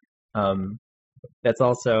Bomb. That's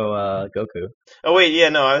also Goku. Oh wait, yeah,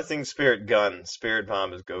 no, I was thinking Spirit Gun. Spirit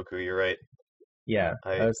Bomb is Goku. You're right. Yeah,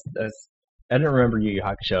 I didn't remember Yu Yu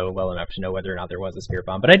Hakusho well enough to know whether or not there was a Spirit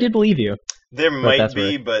Bomb, but I did believe you. There might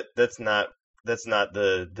be, but that's not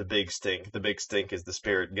the big stink. The big stink is the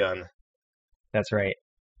Spirit Gun. That's right.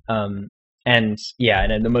 And yeah,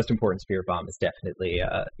 and then the most important Spirit Bomb is definitely,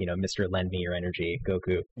 Mr. Lend Me Your Energy,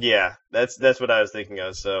 Goku. Yeah, that's what I was thinking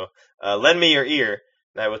of. So, lend me your ear,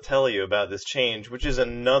 and I will tell you about this change, which is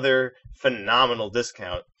another phenomenal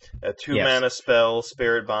discount. A 2-mana Yes, spell,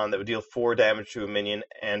 Spirit Bomb, that would deal 4 damage to a minion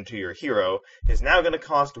and to your hero, is now going to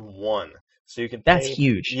cost 1. So you can that's pay,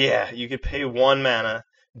 huge. yeah, you could pay 1 mana,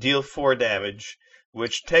 deal 4 damage,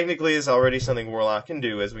 which technically is already something Warlock can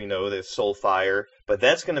do, as we know, there's Soulfire, but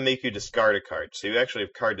that's going to make you discard a card, so you actually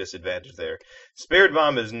have card disadvantage there. Spirit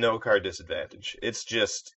Bomb is no card disadvantage. It's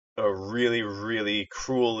just a really, really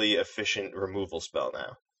cruelly efficient removal spell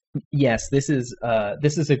now. Yes, this is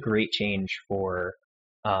a great change for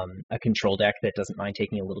a control deck that doesn't mind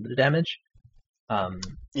taking a little bit of damage.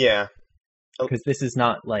 Yeah. Because this is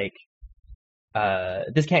not like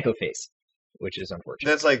this can't go face, which is unfortunate.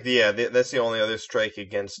 That's that's the only other strike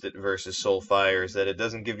against it versus Soulfire, is that it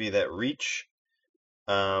doesn't give you that reach.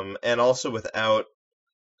 And also without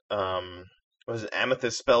was it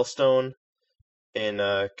Amethyst Spellstone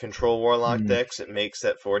in Control Warlock decks, it makes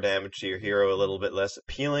that 4 damage to your hero a little bit less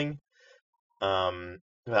appealing.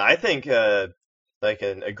 I think like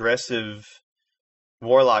an aggressive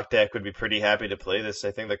Warlock deck would be pretty happy to play this.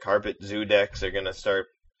 I think the Carpet Zoo decks are gonna start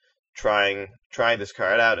trying this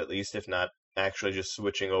card out, at least, if not actually just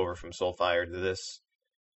switching over from Soulfire to this.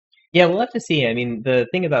 Yeah, we'll have to see. I mean, the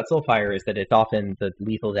thing about Soulfire is that it's often the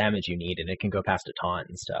lethal damage you need, and it can go past a taunt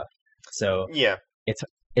and stuff. So Yeah.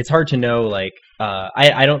 it's hard to know. Like,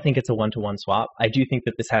 I don't think it's a 1-to-1 swap. I do think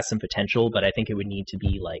that this has some potential, but I think it would need to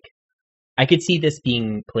be like, I could see this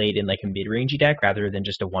being played in like a mid-rangey deck rather than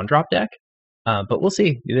just a 1-drop deck. But we'll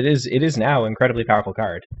see. It is now an incredibly powerful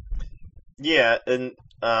card. Yeah, and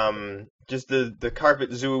just the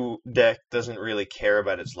Carpet Zoo deck doesn't really care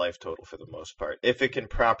about its life total for the most part. If it can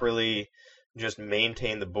properly just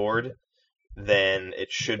maintain the board, then it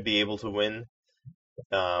should be able to win.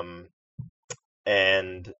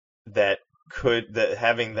 And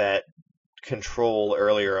having that control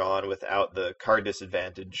earlier on without the card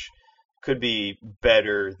disadvantage could be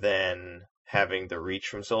better than having the reach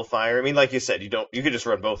from Soulfire. I mean, like you said, you could just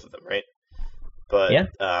run both of them, right? But Yeah.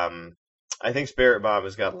 I think Spirit Bomb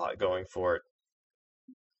has got a lot going for it.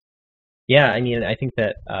 Yeah, I mean, I think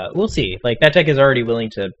that we'll see. Like, that deck is already willing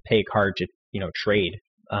to pay card to trade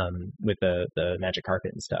with the Magic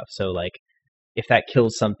Carpet and stuff. So like, if that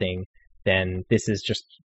kills something, then this is just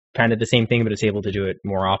kind of the same thing, but it's able to do it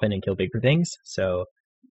more often and kill bigger things. So,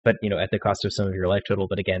 but at the cost of some of your life total.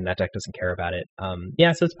 But again, that deck doesn't care about it.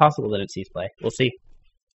 Yeah, so it's possible that it sees play. We'll see.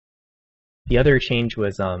 The other change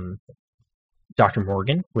was Dr.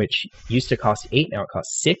 Morgan, which used to cost 8, now it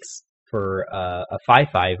costs 6 for a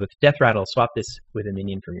 5/5 with Death Rattle. Swap this with a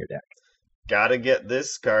minion from your deck. Gotta get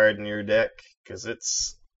this card in your deck because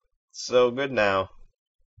it's so good now.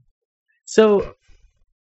 So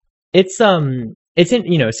it's in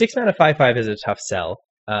 6 mana 5/5 is a tough sell.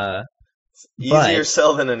 Easier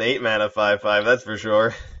sell than an 8 mana 5/5, that's for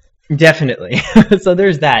sure. Definitely. So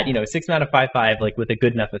there's that. 6 mana 5/5, like with a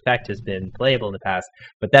good enough effect, has been playable in the past,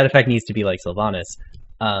 but that effect needs to be like Sylvanas.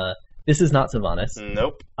 This is not Sylvanas.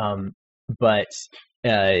 Nope. But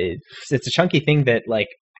it's a chunky thing that like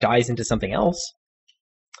dies into something else.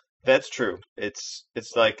 That's true. It's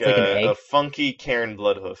like an egg. A funky Cairn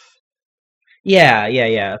Bloodhoof.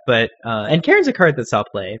 Yeah. But and Karen's a card that's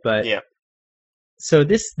outplay, but yeah. So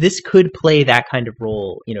this could play that kind of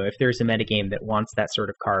role, if there's a metagame that wants that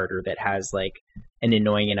sort of card or that has like an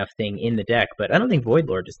annoying enough thing in the deck. But I don't think Void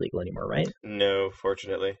Lord is legal anymore, right? No,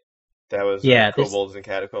 fortunately. That was Kobolds and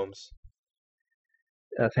Catacombs.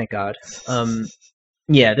 Thank God.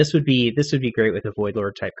 Yeah, this would be great with a Void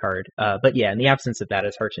Lord type card. But yeah, in the absence of that,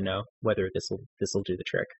 it's hard to know whether this will do the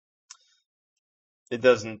trick. It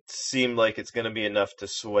doesn't seem like it's going to be enough to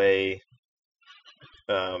sway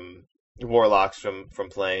Warlocks from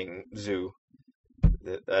playing Zoo.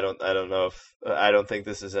 I don't know if I don't think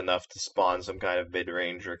this is enough to spawn some kind of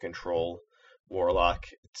mid-range or control Warlock.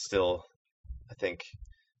 It's still, I think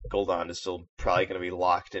Gul'dan is still probably going to be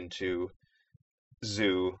locked into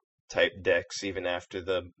Zoo type decks even after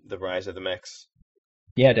the rise of the Mechs.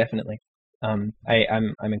 Yeah, definitely. I'm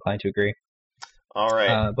inclined to agree. All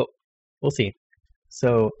right, but we'll see.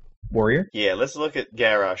 So Warrior. Yeah, let's look at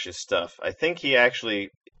Garrosh's stuff. I think he actually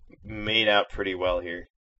made out pretty well here.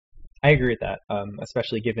 I agree with that,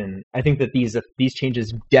 especially given I think that these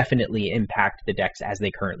changes definitely impact the decks as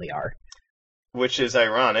they currently are. Which is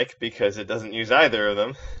ironic because it doesn't use either of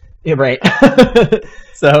them. Yeah, right.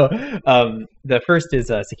 So the first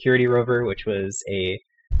is Security Rover, which was a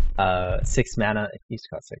 6 mana. It used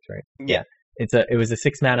to cost 6, right? Yeah. It was a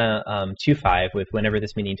 6 mana 2/5 with whenever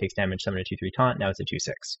this minion takes damage, summon a 2/3 taunt. Now it's a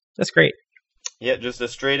 2/6. That's great. Yeah, just a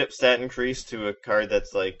straight up stat increase to a card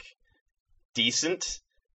that's like decent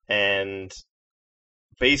and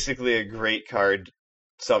basically a great card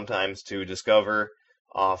sometimes to discover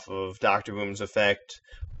off of Doctor Boom's effect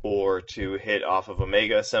or to hit off of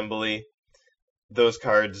Omega Assembly. Those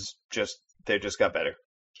cards they just got better.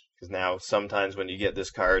 Because now sometimes when you get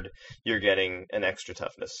this card, you're getting an extra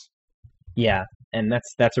toughness. Yeah, and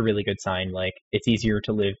that's a really good sign. Like, it's easier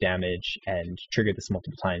to live damage and trigger this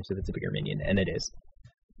multiple times if it's a bigger minion, and it is.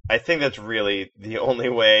 I think that's really the only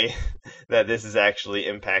way that this is actually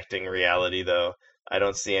impacting reality, though. I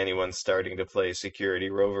don't see anyone starting to play Security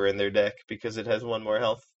Rover in their deck because it has one more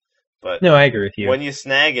health. But No, I agree with you. when you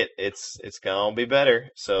snag it, it's gonna be better.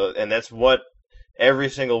 So, and that's what every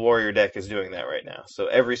single warrior deck is doing that right now. So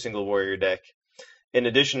every single warrior deck, in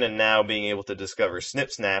addition to now being able to discover Snip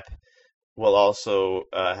Snap, will also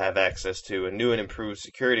have access to a new and improved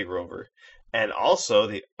Security Rover. And also,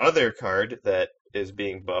 the other card that is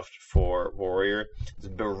being buffed for Warrior is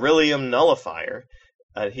Beryllium Nullifier.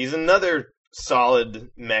 He's another solid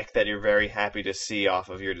mech that you're very happy to see off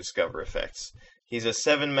of your Discover effects. He's a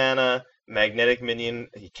 7 mana magnetic minion.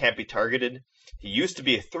 He can't be targeted. He used to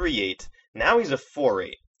be a 3/8. Now he's a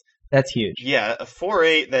 4/8. That's huge. Yeah, a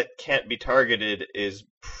 4/8 that can't be targeted is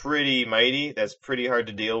pretty mighty. That's pretty hard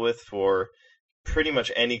to deal with for pretty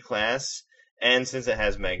much any class. And since it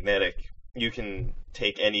has magnetic, you can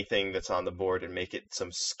take anything that's on the board and make it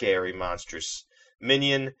some scary, monstrous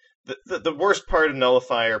minion. The worst part of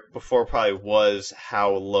Nullifier before probably was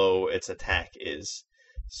how low its attack is.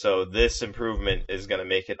 So this improvement is going to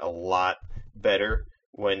make it a lot better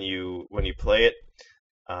when you play it.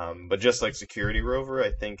 But just like Security Rover,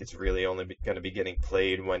 I think it's really only going to be getting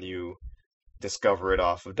played when you discover it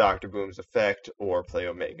off of Dr. Boom's effect or play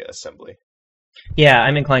Omega Assembly. Yeah,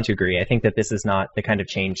 I'm inclined to agree. I think that this is not the kind of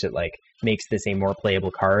change that like makes this a more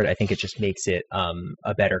playable card. I think it just makes it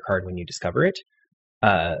a better card when you discover it.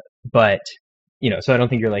 But so I don't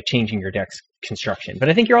think you're like changing your deck's construction. But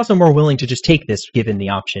I think you're also more willing to just take this given the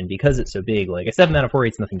option because it's so big. Like a 7 mana 4/8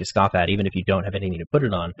 is nothing to scoff at, even if you don't have anything to put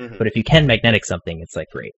it on. Mm-hmm. But if you can magnetic something, it's like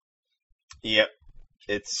great. Yep,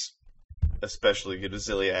 it's especially good with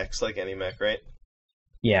Ziliax, like any mech, right?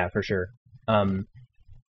 Yeah, for sure.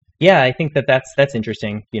 Yeah, I think that's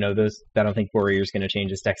interesting. I don't think Warrior's going to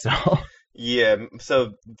change his decks at all. Yeah,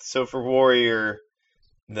 so for Warrior,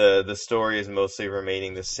 the story is mostly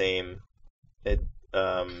remaining the same.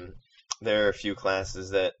 There are a few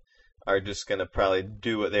classes that are just gonna probably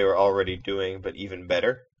do what they were already doing, but even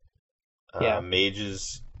better. Yeah.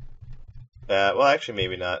 Mages, well, actually,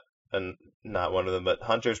 maybe not, not one of them, but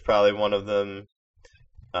Hunter's probably one of them.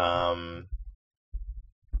 And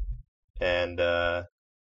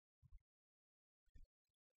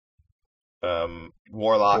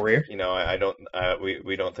Warlock. Warrior.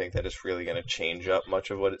 We don't think that it's really going to change up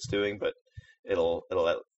much of what it's doing, but it'll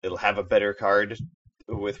have a better card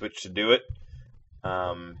with which to do it.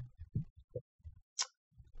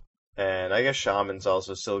 And I guess Shaman's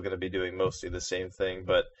also still going to be doing mostly the same thing,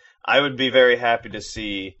 but I would be very happy to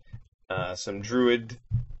see some Druid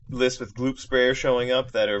lists with Gloop Sprayer showing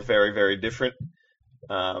up that are very, very different.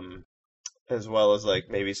 As well as like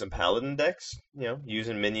maybe some Paladin decks,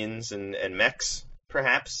 using minions and mechs,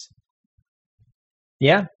 perhaps.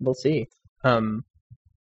 Yeah, we'll see.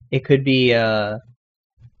 It could be that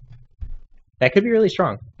could be really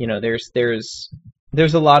strong.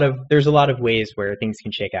 There's a lot of ways where things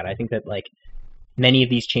can shake out. I think that like many of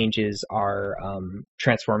these changes are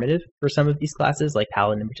transformative for some of these classes, like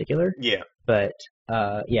Paladin in particular. Yeah. But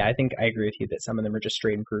yeah, I think I agree with you that some of them are just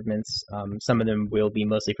straight improvements. Some of them will be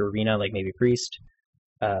mostly for Arena, like maybe Priest.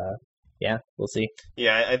 Yeah, we'll see.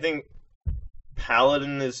 Yeah, I think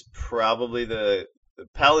Paladin is probably the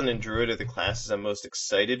Paladin and Druid are the classes I'm most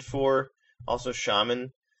excited for. Also Shaman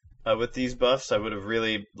with these buffs. I would have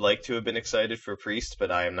really liked to have been excited for Priest, but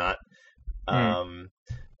I am not.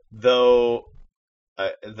 Though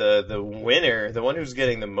the winner, the one who's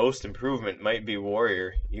getting the most improvement, might be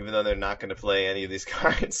Warrior, even though they're not going to play any of these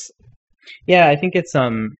cards. Yeah, I think it's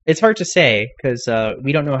hard to say because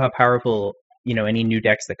we don't know how powerful any new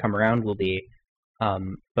decks that come around will be.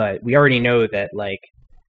 But we already know that like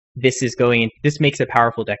this makes a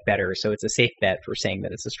powerful deck better, so it's a safe bet for saying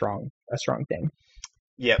that it's a strong thing.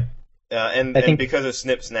 Yep. And because of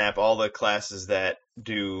Snip Snap, all the classes that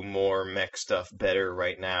do more mech stuff better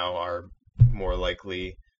right now are more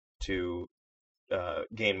likely to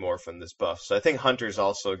gain more from this buff. So I think Hunter's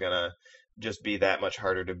also going to just be that much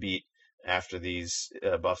harder to beat after these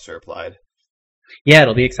buffs are applied. Yeah,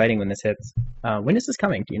 it'll be exciting when this hits. When is this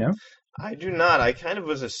coming? Do you know? I do not. I kind of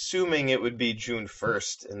was assuming it would be June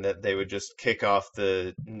 1st and that they would just kick off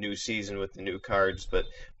the new season with the new cards, but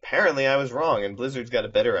apparently I was wrong and Blizzard's got a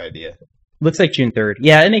better idea. Looks like June 3rd.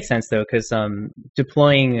 Yeah, it makes sense though, because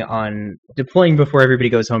deploying before everybody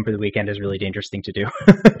goes home for the weekend is a really dangerous thing to do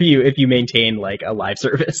if you maintain like a live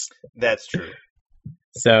service. That's true.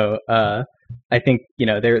 So I think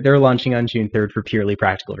they're launching on June 3rd for purely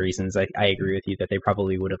practical reasons. I agree with you that they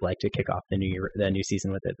probably would have liked to kick off the new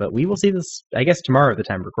season with it, but we will see this I guess tomorrow at the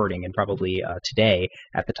time of recording, and probably today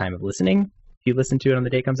at the time of listening. If you listen to it on the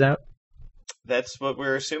day it comes out. That's what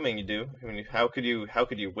we're assuming you do. I mean, how could you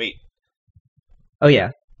wait? Oh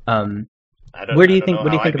yeah. What do you think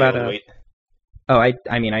about Oh,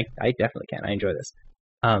 I mean I definitely can. I enjoy this.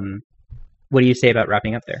 What do you say about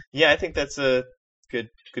wrapping up there? Yeah, I think that's a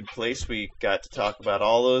good place. We got to talk about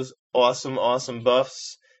all those awesome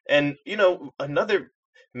buffs. And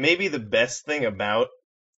maybe the best thing about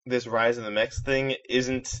this Rise of the Mechs thing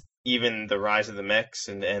isn't even the Rise of the Mechs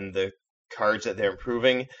and the cards that they're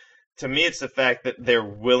improving. To me, it's the fact that they're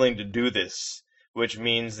willing to do this, which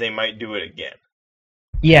means they might do it again.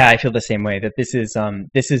 Yeah, I feel the same way, that this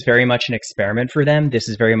is very much an experiment for them. This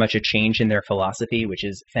is very much a change in their philosophy, which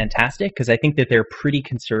is fantastic, because I think that they're pretty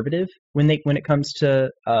conservative when it comes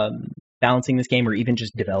to balancing this game, or even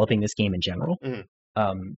just developing this game in general.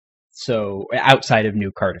 Mm-hmm. So outside of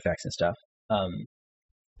new card effects and stuff.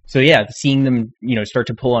 So yeah, seeing them start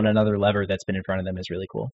to pull on another lever that's been in front of them is really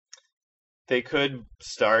cool. They could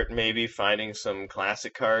start maybe finding some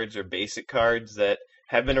classic cards or basic cards that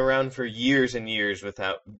have been around for years and years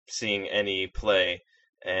without seeing any play,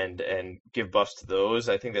 and give buffs to those.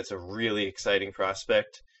 I think that's a really exciting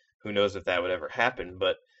prospect. Who knows if that would ever happen,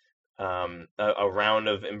 but a round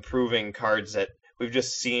of improving cards that we've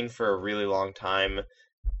just seen for a really long time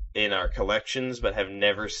in our collections but have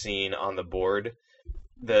never seen on the board.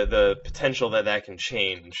 The potential that can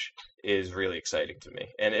change is really exciting to me.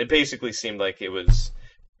 And it basically seemed like it was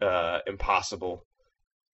impossible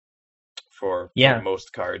for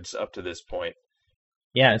most cards up to this point.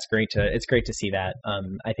 Yeah, it's great to see that.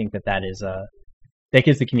 I think that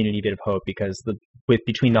gives the community a bit of hope, because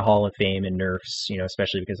between the Hall of Fame and nerfs,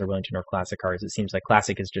 especially because they're willing to nerf classic cards, it seems like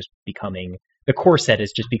classic is just becoming, the core set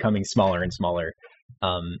is just becoming smaller and smaller.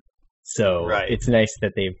 So right. It's nice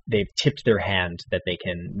that they've tipped their hand that they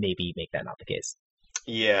can maybe make that not the case.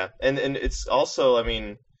 Yeah, and it's also, I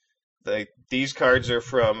mean, these cards are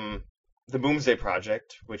from the Boomsday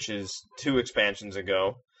Project, which is 2 expansions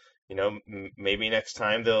ago. Maybe next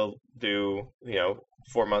time they'll do,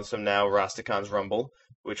 4 months from now, Rastikon's Rumble,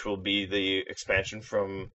 which will be the expansion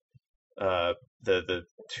from the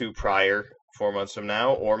 2 prior 4 months from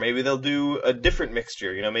now. Or maybe they'll do a different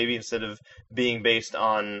mixture. Maybe instead of being based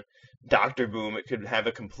on Dr. Boom, it could have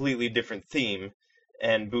a completely different theme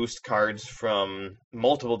and boost cards from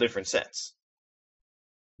multiple different sets.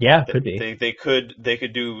 Yeah, could be. They could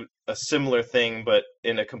do a similar thing, but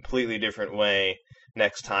in a completely different way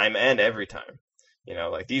next time and every time.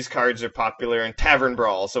 Like these cards are popular in Tavern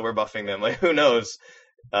Brawl, so we're buffing them. Like who knows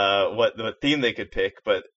what theme they could pick,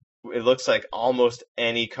 but it looks like almost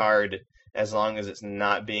any card, as long as it's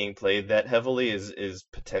not being played that heavily, is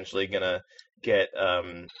potentially gonna get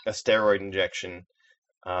a steroid injection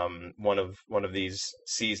one of these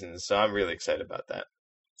seasons. So I'm really excited about that.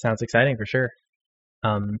 Sounds exciting for sure.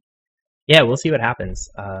 Yeah, we'll see what happens.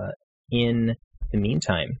 In the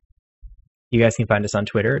meantime, you guys can find us on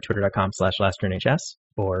Twitter at twitter.com/lastturnhs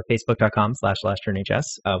or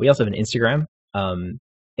facebook.com/lastturnhs. We also have an Instagram,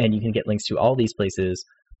 and you can get links to all these places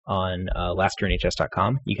on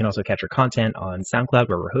lastturnhs.com. You can also catch our content on SoundCloud,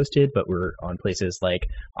 where we're hosted, but we're on places like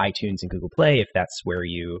iTunes and Google Play, if that's where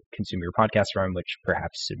you consume your podcast from, which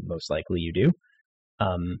perhaps most likely you do.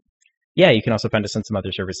 Yeah, you can also find us on some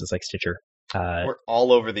other services like Stitcher. We're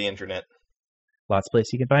all over the internet. Lots of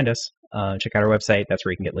places you can find us. Check out our website. That's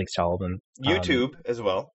where you can get links to all of them. YouTube as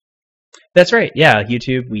well. That's right. Yeah,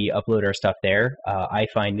 YouTube. We upload our stuff there. I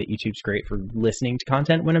find that YouTube's great for listening to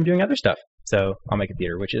content when I'm doing other stuff. So on my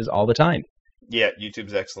computer, which is all the time. Yeah,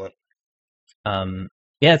 YouTube's excellent.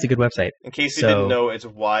 Yeah, it's a good website. In case you didn't know, it's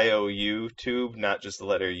YOU-tube, not just the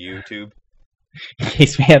letter YouTube. In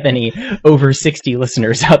case we have any over 60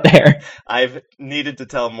 listeners out there. I've needed to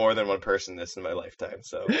tell more than one person this in my lifetime,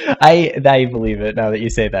 so... I believe it now that you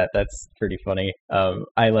say that. That's pretty funny.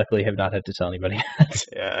 I luckily have not had to tell anybody that.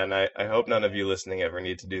 Yeah, and I hope none of you listening ever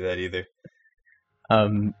need to do that either.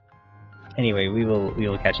 Anyway, we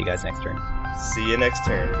will catch you guys next turn. See you next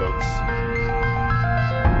turn, folks.